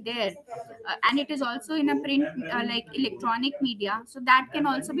already there, and it is also in a print like electronic media, so that can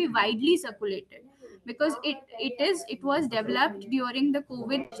also be widely circulated, because it was developed during the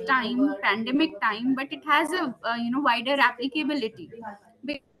COVID time, pandemic time, but it has a wider applicability,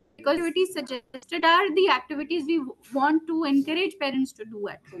 because activities suggested are the activities we want to encourage parents to do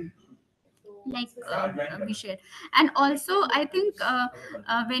at home. like we shared. And also I think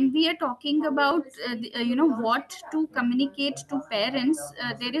when we are talking about what to communicate to parents,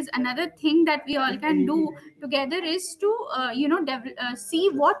 there is another thing that we all can do together is to see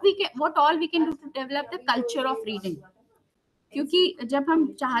what all we can do to develop the culture of reading. क्योंकि जब हम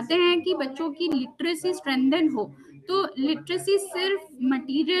चाहते हैं कि बच्चों की literacy strengthen हो, तो लिटरेसी सिर्फ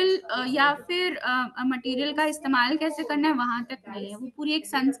मटेरियल या फिर मटेरियल का इस्तेमाल कैसे करना है वहां तक नहीं है, वो पूरी एक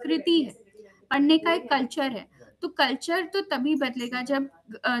संस्कृति है, पढ़ने का एक कल्चर है। तो कल्चर तो तभी बदलेगा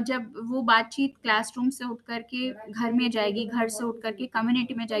जब वो बातचीत क्लासरूम से उठ करके घर में जाएगी, घर से उठ करके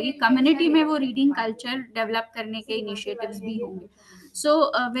कम्युनिटी में जाएगी, कम्युनिटी में वो रीडिंग कल्चर डेवलप करने के इनिशिएटिव्स भी होंगे। So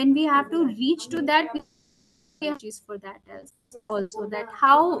when we have to reach to that for that also, that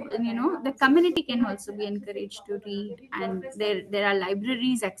how the community can also be encouraged to read, and there are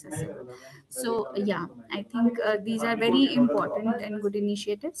libraries accessible. So yeah, I think these are very important and good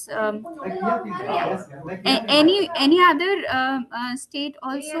initiatives. Any other state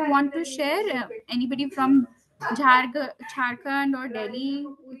also want to share? Anybody from Jharkhand or Delhi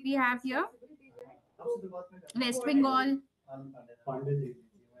we have here? West Bengal?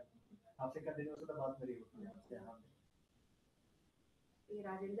 ये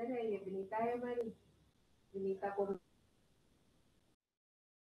राजेंद्र है, ये विनीता है हमारी, विनीता को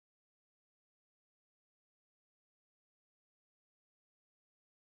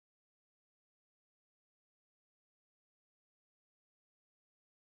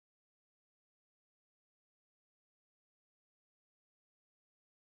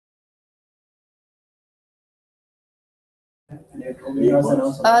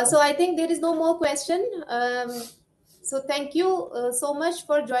so I think there is no more question. So thank you so much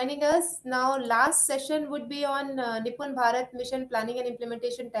for joining us. Now last session would be on NIPUN Bharat Mission Planning and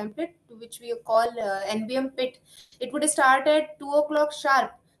Implementation Template, to which we call NBM PIT. It would start at 2 o'clock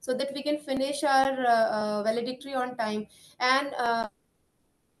sharp so that we can finish our valedictory on time. And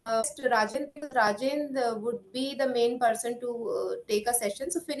Rajendra would be the main person to take a session.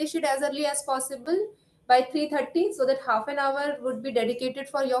 So finish it as early as possible by 3:30 so that half an hour would be dedicated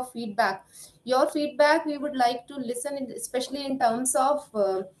for your feedback. Your feedback we would like to listen, especially in terms of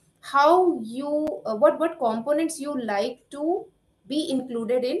how you, what components you like to be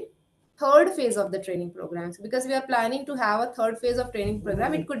included in third phase of the training programs, because we are planning to have a third phase of training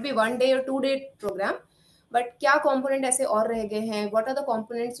program. It could be 1 day or 2 day program, but क्या component ऐसे और रह गए हैं, what are the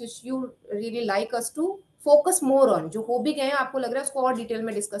components which you really like us to focus more on, जो हो भी गए हैं आपको लग रहा है उसको और डिटेल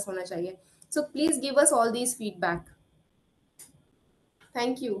में डिस्कस होना चाहिए. So please give us all these feedback.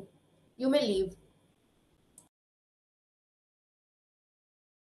 Thank you. You may leave.